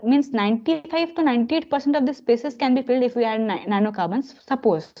in, means 95 to 98% of the spaces can be filled if we add nanocarbons,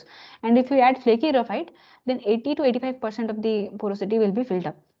 suppose. And if we add flaky graphite, then 80 to 85% of the porosity will be filled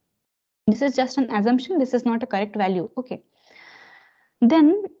up. This is just an assumption, this is not a correct value. Okay,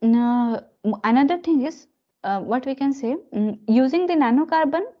 then another thing is, what we can say, using the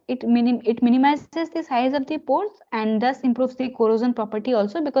nanocarbon, it minimizes the size of the pores and thus improves the corrosion property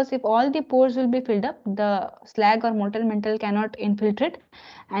also, because if all the pores will be filled up, the slag or molten metal cannot infiltrate,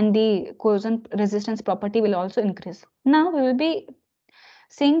 and the corrosion resistance property will also increase. Now we will be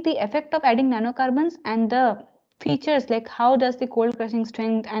seeing the effect of adding nanocarbons and the features, like how does the cold crushing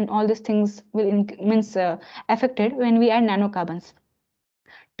strength and all these things will means affected when we add nanocarbons.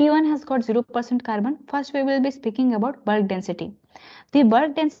 T1 has got 0% carbon. First, we will be speaking about bulk density. The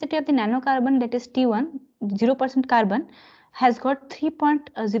bulk density of the nanocarbon, that is T1, 0% carbon, has got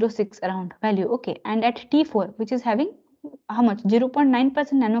 3.06 around value. Okay, and at T4, which is having how much? 0.9%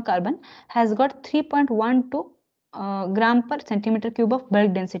 nanocarbon, has got 3.12 gram per centimeter cube of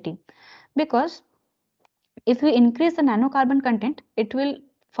bulk density. Because if we increase the nanocarbon content, it will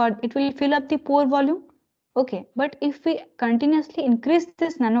fill up the pore volume. Okay, but if we continuously increase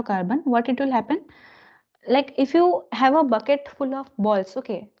this nanocarbon, what it will happen? Like if you have a bucket full of balls,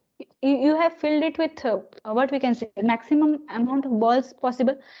 okay, you have filled it with what we can say, maximum amount of balls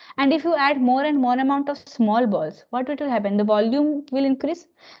possible, and if you add more and more amount of small balls, what it will happen? The volume will increase.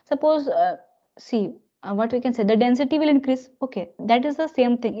 Suppose see, what we can say, the density will increase. Okay, that is the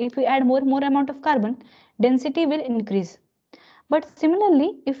same thing. If we add more amount of carbon, density will increase. But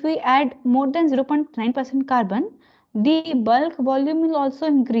similarly, if we add more than 0.9% carbon, the bulk volume will also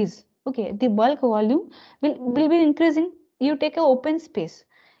increase. Okay, the bulk volume will be increasing. You take a open space.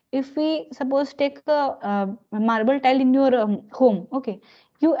 If we suppose take a marble tile in your home, okay,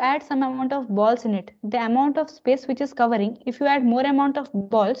 you add some amount of balls in it. The amount of space which is covering, if you add more amount of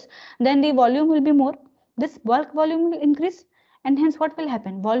balls, then the volume will be more. This bulk volume will increase, and hence what will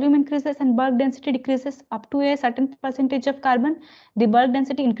happen? Volume increases and bulk density decreases up to a certain percentage of carbon. The bulk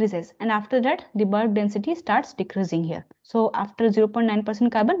density increases, and after that the bulk density starts decreasing here. So after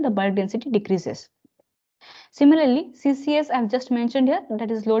 0.9% carbon, the bulk density decreases. Similarly, CCS I have just mentioned here,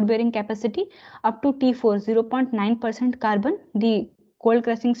 that is load bearing capacity, up to T4 0.9% carbon, the cold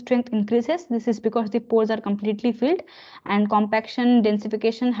crushing strength increases. This is because the pores are completely filled, and compaction,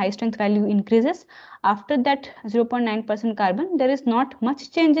 densification, high strength value increases. After that 0.9% carbon, there is not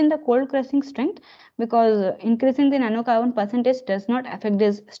much change in the cold crushing strength, because increasing the nanocarbon percentage does not affect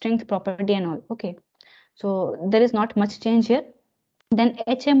this strength property and all. Okay, so there is not much change here. Then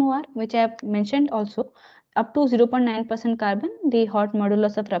HMOR, which I have mentioned also, up to 0.9% carbon, the hot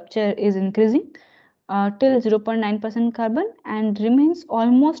modulus of rupture is increasing till 0.9% carbon and remains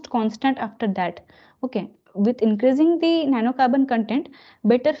almost constant after that. Okay, with increasing the nanocarbon content,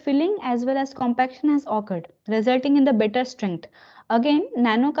 better filling as well as compaction has occurred, resulting in the better strength. Again,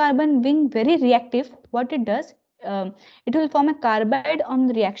 nanocarbon being very reactive, what it does, it will form a carbide on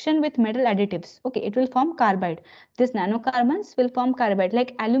reaction with metal additives. Okay, it will form carbide. These nanocarbons will form carbide,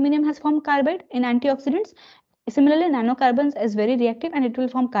 like aluminum has formed carbide in antioxidants. Similarly, nanocarbons is very reactive and it will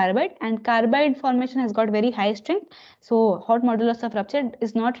form carbide, and carbide formation has got very high strength. So hot modulus of rupture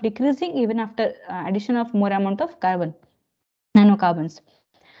is not decreasing even after addition of more amount of carbon, nanocarbons.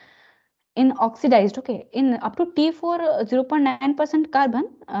 In oxidized, okay, in up to T4 0.9% carbon,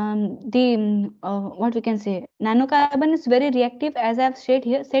 what we can say, nanocarbon is very reactive, as I have said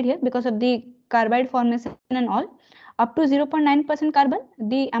here, because of the carbide formation and all. Up to 0.9% carbon,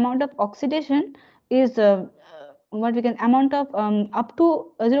 the amount of oxidation is what we can amount of up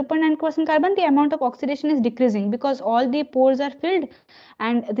to 0.9% carbon, the amount of oxidation is decreasing because all the pores are filled,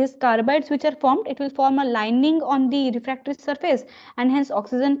 and these carbides which are formed, it will form a lining on the refractory surface, and hence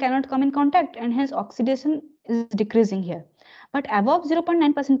oxygen cannot come in contact, and hence oxidation is decreasing here. But above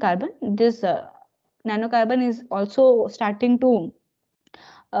 0.9% carbon, this nanocarbon is also starting to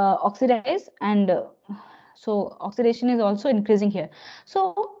oxidize, and so oxidation is also increasing here.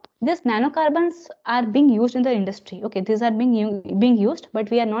 So these nanocarbons are being used in the industry. Okay, these are being used, but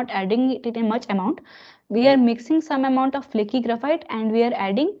we are not adding it in much amount. We are mixing some amount of flaky graphite and we are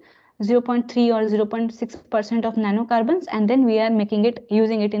adding 0.3 or 0.6% of nanocarbons, and then we are making it,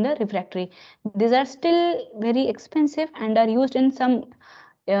 using it in the refractory. These are still very expensive and are used in some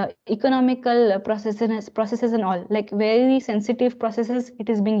economical processes and all, like very sensitive processes it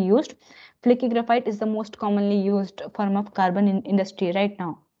is being used. Flaky graphite is the most commonly used form of carbon in industry right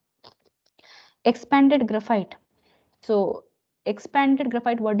now. Expanded graphite. So expanded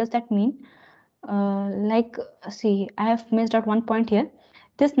graphite, what does that mean? Like, see, I have missed out one point here.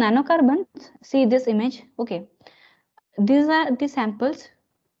 This nanocarbons, see this image, okay, these are the samples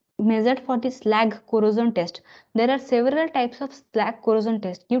measured for the slag corrosion test. There are several types of slag corrosion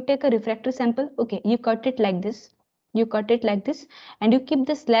test. You take a refractory sample, okay, you cut it like this, you cut it like this, and you keep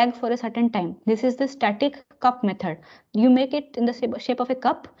the slag for a certain time. This is the static cup method. You make it in the shape of a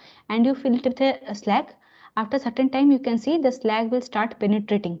cup and you fill it with a slag. After certain time, you can see the slag will start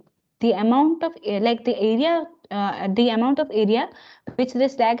penetrating. The amount of like the amount of area which the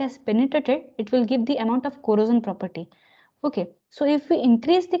slag has penetrated, it will give the amount of corrosion property. Okay, so if we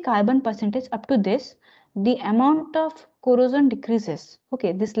increase the carbon percentage up to this, the amount of corrosion decreases.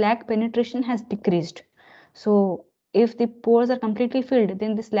 Okay, this slag penetration has decreased. So if the pores are completely filled,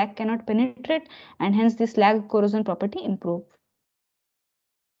 then the slag cannot penetrate, and hence the slag corrosion property improve.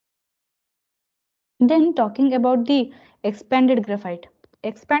 Then talking about the expanded graphite.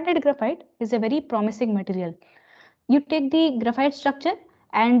 Expanded graphite is a very promising material. You take the graphite structure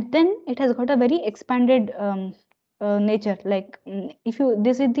and then it has got a very expanded nature, like if you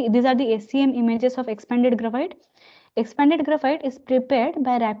these are the SCM images of expanded graphite. Expanded graphite is prepared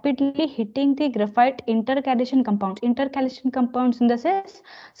by rapidly hitting the graphite intercalation compounds in the sense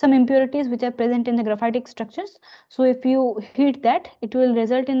some impurities which are present in the graphitic structures. So if you heat that, it will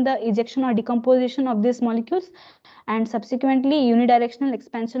result in the ejection or decomposition of these molecules, and subsequently unidirectional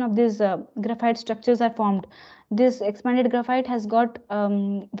expansion of these graphite structures are formed. This expanded graphite has got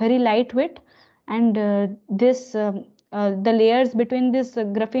very lightweight, and the layers between these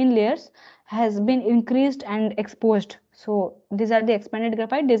graphene layers has been increased and exposed. So these are the expanded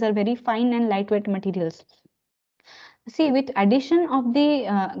graphite. These are very fine and lightweight materials. See, with addition of the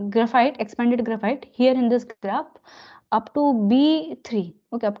graphite, expanded graphite here in this graph, up to B3,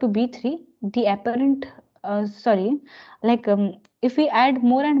 okay, up to B3, the apparent, sorry, like if we add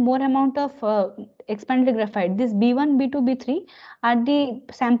more and more amount of expanded graphite, this B1, B2, B3 are the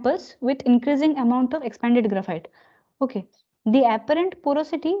samples with increasing amount of expanded graphite. Okay, the apparent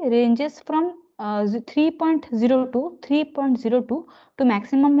porosity ranges from 3.02 to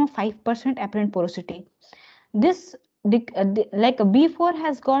maximum of 5% apparent porosity. This like B4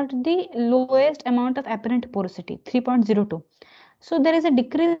 has got the lowest amount of apparent porosity 3.02. So there is a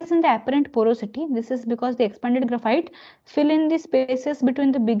decrease in the apparent porosity. This is because the expanded graphite fill in the spaces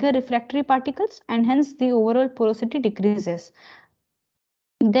between the bigger refractory particles, and hence the overall porosity decreases.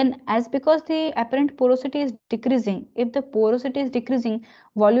 Then, as because the apparent porosity is decreasing, if the porosity is decreasing,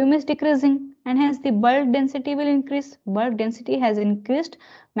 volume is decreasing, and hence the bulk density will increase. Bulk density has increased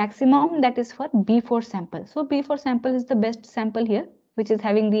maximum, that is for B4 sample. So B4 sample is the best sample here, which is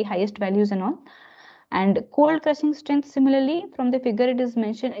having the highest values and all. And cold crushing strength, similarly, from the figure it is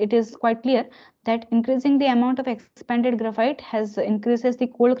mentioned, it is quite clear that increasing the amount of expanded graphite has increases the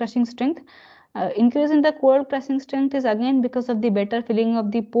cold crushing strength. Increase in the cold pressing strength is again because of the better filling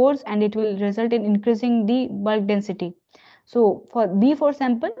of the pores, and it will result in increasing the bulk density. So for B4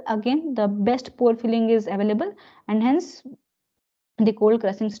 sample, again the best pore filling is available, and hence the cold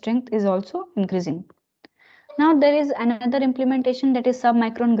crushing strength is also increasing. Now there is another implementation, that is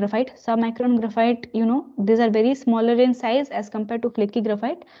submicron graphite. Submicron graphite, these are very smaller in size as compared to flaky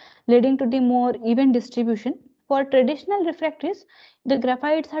graphite, leading to the more even distribution. For traditional refractories, the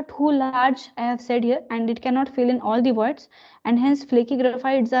graphites are too large, I have said here, and it cannot fill in all the voids, and hence flaky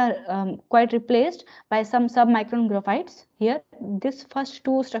graphites are quite replaced by some submicron graphites. Here, this first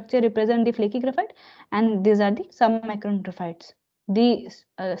two structure represent the flaky graphite, and these are the submicron graphites. The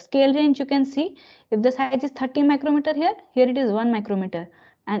scale range you can see, if the size is 30 micrometer here, here it is 1 micrometer,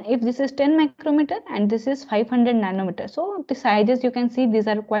 and if this is 10 micrometer and this is 500 nanometer. So the sizes you can see, these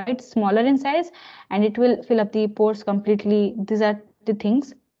are quite smaller in size, and it will fill up the pores completely. These are the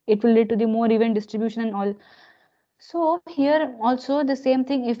things, it will lead to the more even distribution and all. So here also the same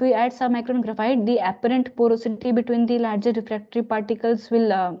thing, if we add some micron graphite, the apparent porosity between the larger refractory particles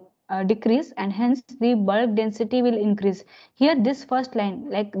will decrease, and hence the bulk density will increase. Here this first line,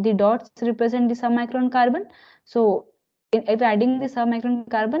 like the dots represent the submicron carbon. So if adding the submicron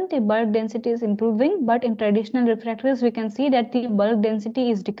carbon, the bulk density is improving, but in traditional refractories we can see that the bulk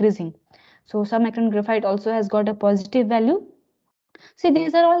density is decreasing. So submicron graphite also has got a positive value. See,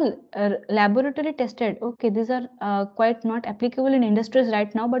 these are all laboratory tested. Okay, these are quite not applicable in industries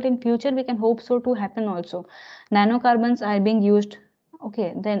right now, but in future we can hope so to happen also. Nanocarbons are being used.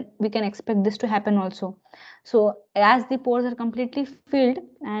 Okay, then we can expect this to happen also. So as the pores are completely filled,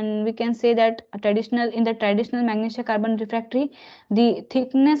 and we can say that in the traditional magnesia carbon refractory, the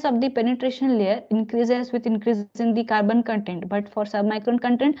thickness of the penetration layer increases with increase in the carbon content. But for submicron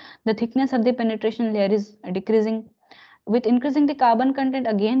content, the thickness of the penetration layer is decreasing. With increasing the carbon content,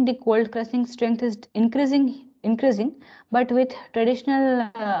 again the cold crushing strength is increasing. But with traditional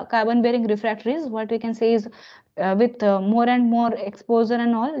carbon bearing refractories, what we can say is with more and more exposure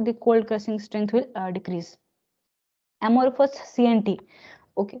and all, the cold crushing strength will decrease. Amorphous CNT.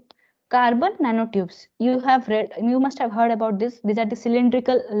 Okay, carbon nanotubes, you must have heard about this. These are the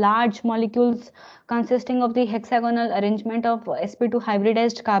cylindrical large molecules consisting of the hexagonal arrangement of sp2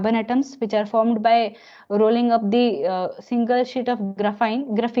 hybridized carbon atoms, which are formed by rolling up the single sheet of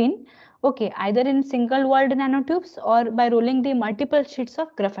graphene. Okay, either in single walled nanotubes or by rolling the multiple sheets of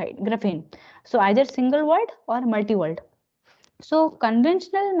graphene. So either single walled or multi walled. So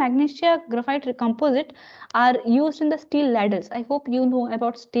conventional magnesia graphite composite are used in the steel ladles. I hope you know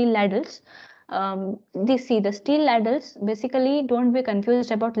about steel ladles. The steel ladles, basically don't be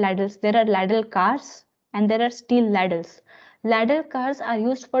confused about ladles. There are ladle cars and there are steel ladles. Ladle cars are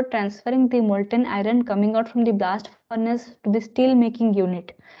used for transferring the molten iron coming out from the blast furnace to the steel making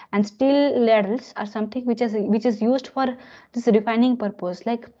unit, and steel ladles are something which is used for this refining purpose.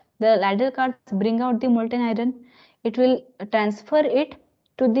 Like the ladle cars bring out the molten iron, it will transfer it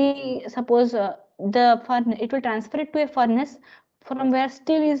to the, suppose the furnace, it will transfer it to a furnace from where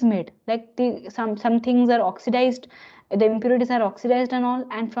steel is made. Like the some things are oxidized, the impurities are oxidized and all,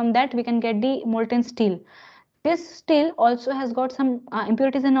 and from that we can get the molten steel. This steel also has got some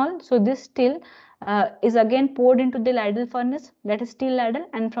impurities and all, so this steel is again poured into the ladle furnace, that is steel ladle,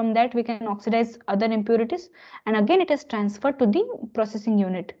 and from that we can oxidize other impurities, and again it is transferred to the processing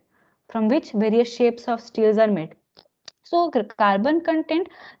unit, from which various shapes of steels are made. So carbon content,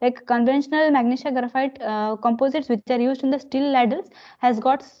 like conventional magnesia graphite composites which are used in the steel ladles, has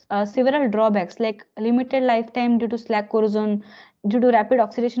got several drawbacks like limited lifetime due to slag corrosion, due to rapid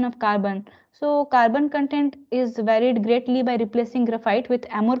oxidation of carbon. So carbon content is varied greatly by replacing graphite with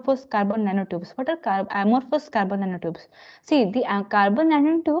amorphous carbon nanotubes. What are amorphous carbon nanotubes? See, the carbon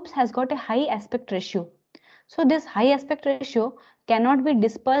nanotubes has got a high aspect ratio. So this high aspect ratio cannot be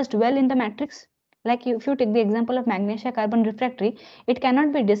dispersed well in the matrix. Like if you take the example of magnesia carbon refractory, it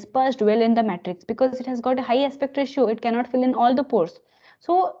cannot be dispersed well in the matrix because it has got a high aspect ratio. It cannot fill in all the pores.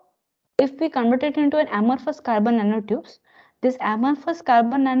 So if we convert it into an amorphous carbon nanotubes, this amorphous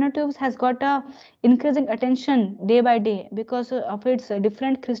carbon nanotubes has got a increasing attention day by day because of its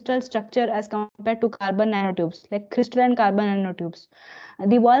different crystal structure as compared to carbon nanotubes, like crystalline carbon nanotubes.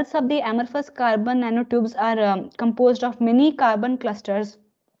 The walls of the amorphous carbon nanotubes are composed of many carbon clusters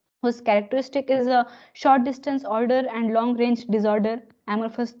whose characteristic is a short distance order and long range disorder.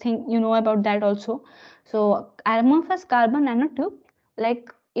 Amorphous thing, you know about that also. So amorphous carbon nanotube,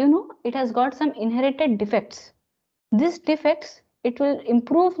 like it has got some inherited defects. These defects, it will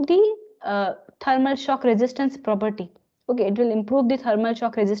improve the thermal shock resistance property. Okay, it will improve the thermal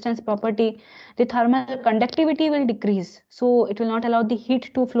shock resistance property. The thermal conductivity will decrease, so it will not allow the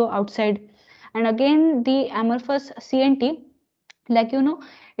heat to flow outside. And again, the amorphous CNT, like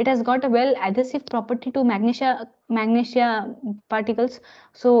it has got a well adhesive property to magnesia particles,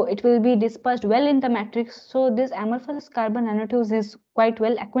 so it will be dispersed well in the matrix. So this amorphous carbon nanotubes is quite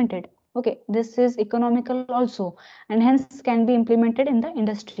well acquainted. Okay, this is economical also, and hence can be implemented in the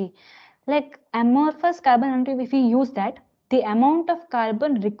industry. Like amorphous carbon nanotube, if we use that, the amount of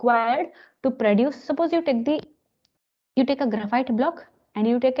carbon required to produce, suppose you take a graphite block and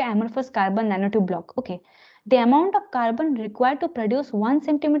you take an amorphous carbon nanotube block. Okay, the amount of carbon required to produce 1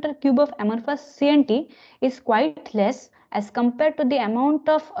 centimeter cube of amorphous CNT is quite less as compared to the amount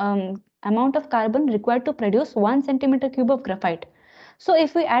of carbon required to produce 1 centimeter cube of graphite. So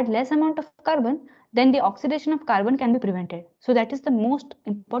if we add less amount of carbon, then the oxidation of carbon can be prevented. So that is the most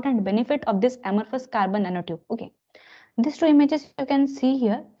important benefit of this amorphous carbon nanotube. Okay, these two images you can see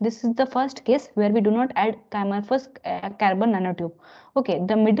here. This is the first case where we do not add amorphous carbon nanotube. Okay,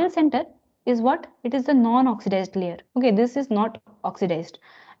 the middle center is what? It is the non-oxidized layer. Okay, this is not oxidized.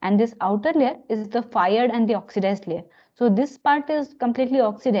 And this outer layer is the fired and the oxidized layer. So this part is completely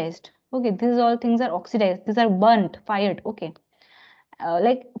oxidized. Okay, these all things are oxidized. These are burnt, fired. Okay,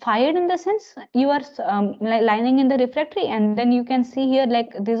 like fired in the sense you are like lining in the refractory, and then you can see here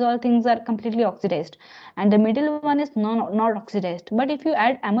like these all things are completely oxidized, and the middle one is not oxidized. But if you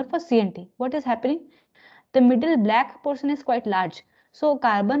add amorphous CNT, what is happening? The middle black portion is quite large, so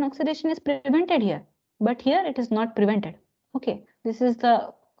carbon oxidation is prevented here, but here it is not prevented. Okay, this is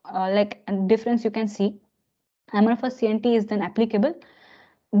the like difference you can see. Amorphous CNT is then applicable.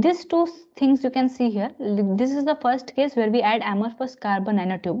 These two things you can see here. This is the first case where we add amorphous carbon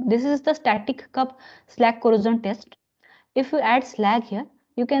nanotube. This is the static cup slag corrosion test. If you add slag here,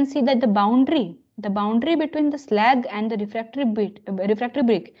 you can see that the boundary between the slag and the refractory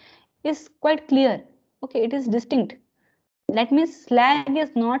brick is quite clear. Okay, it is distinct. That means slag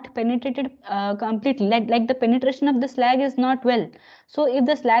is not penetrated completely, like the penetration of the slag is not well. So if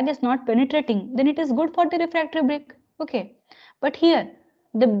the slag is not penetrating, then it is good for the refractory brick. Okay, but here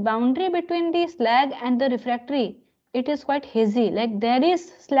the boundary between the slag and the refractory, it is quite hazy, like there is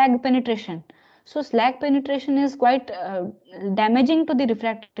slag penetration. So slag penetration is quite damaging to the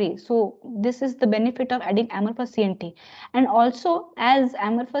refractory. So this is the benefit of adding amorphous CNT. And also, as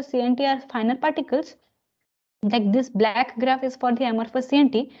amorphous CNT are finer particles, like this black graph is for the amorphous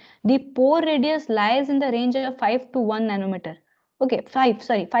CNT, the pore radius lies in the range of 5 to 1 nanometer. Okay, 5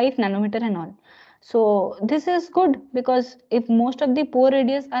 nanometer and all. So this is good because if most of the pore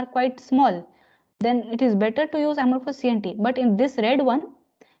radius are quite small, then it is better to use amorphous CNT. But in this red one,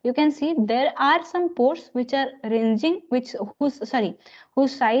 you can see there are some pores which are ranging, whose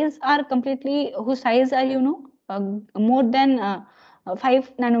size are more than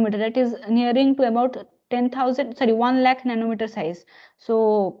 5 nanometer, that is nearing to about 10,000, 1 lakh nanometer size.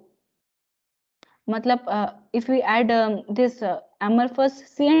 So matlab, if we add this amorphous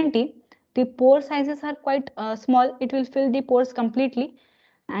CNT, the pore sizes are quite small. It will fill the pores completely,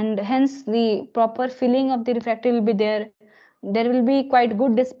 and hence the proper filling of the refractory will be there. There will be quite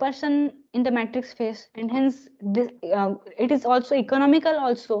good dispersion in the matrix phase, and hence it is also economical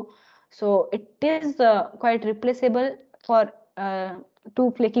also. So it is quite replaceable for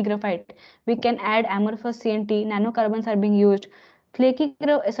to flaky graphite. We can add amorphous CNT. Nanocarbons are being used.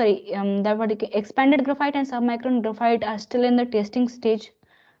 Expanded graphite and submicron graphite are still in the testing stage.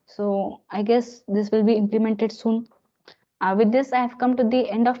 So I guess this will be implemented soon. With this, I have come to the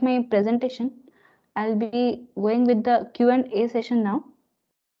end of my presentation. I'll be going with the Q&A session now.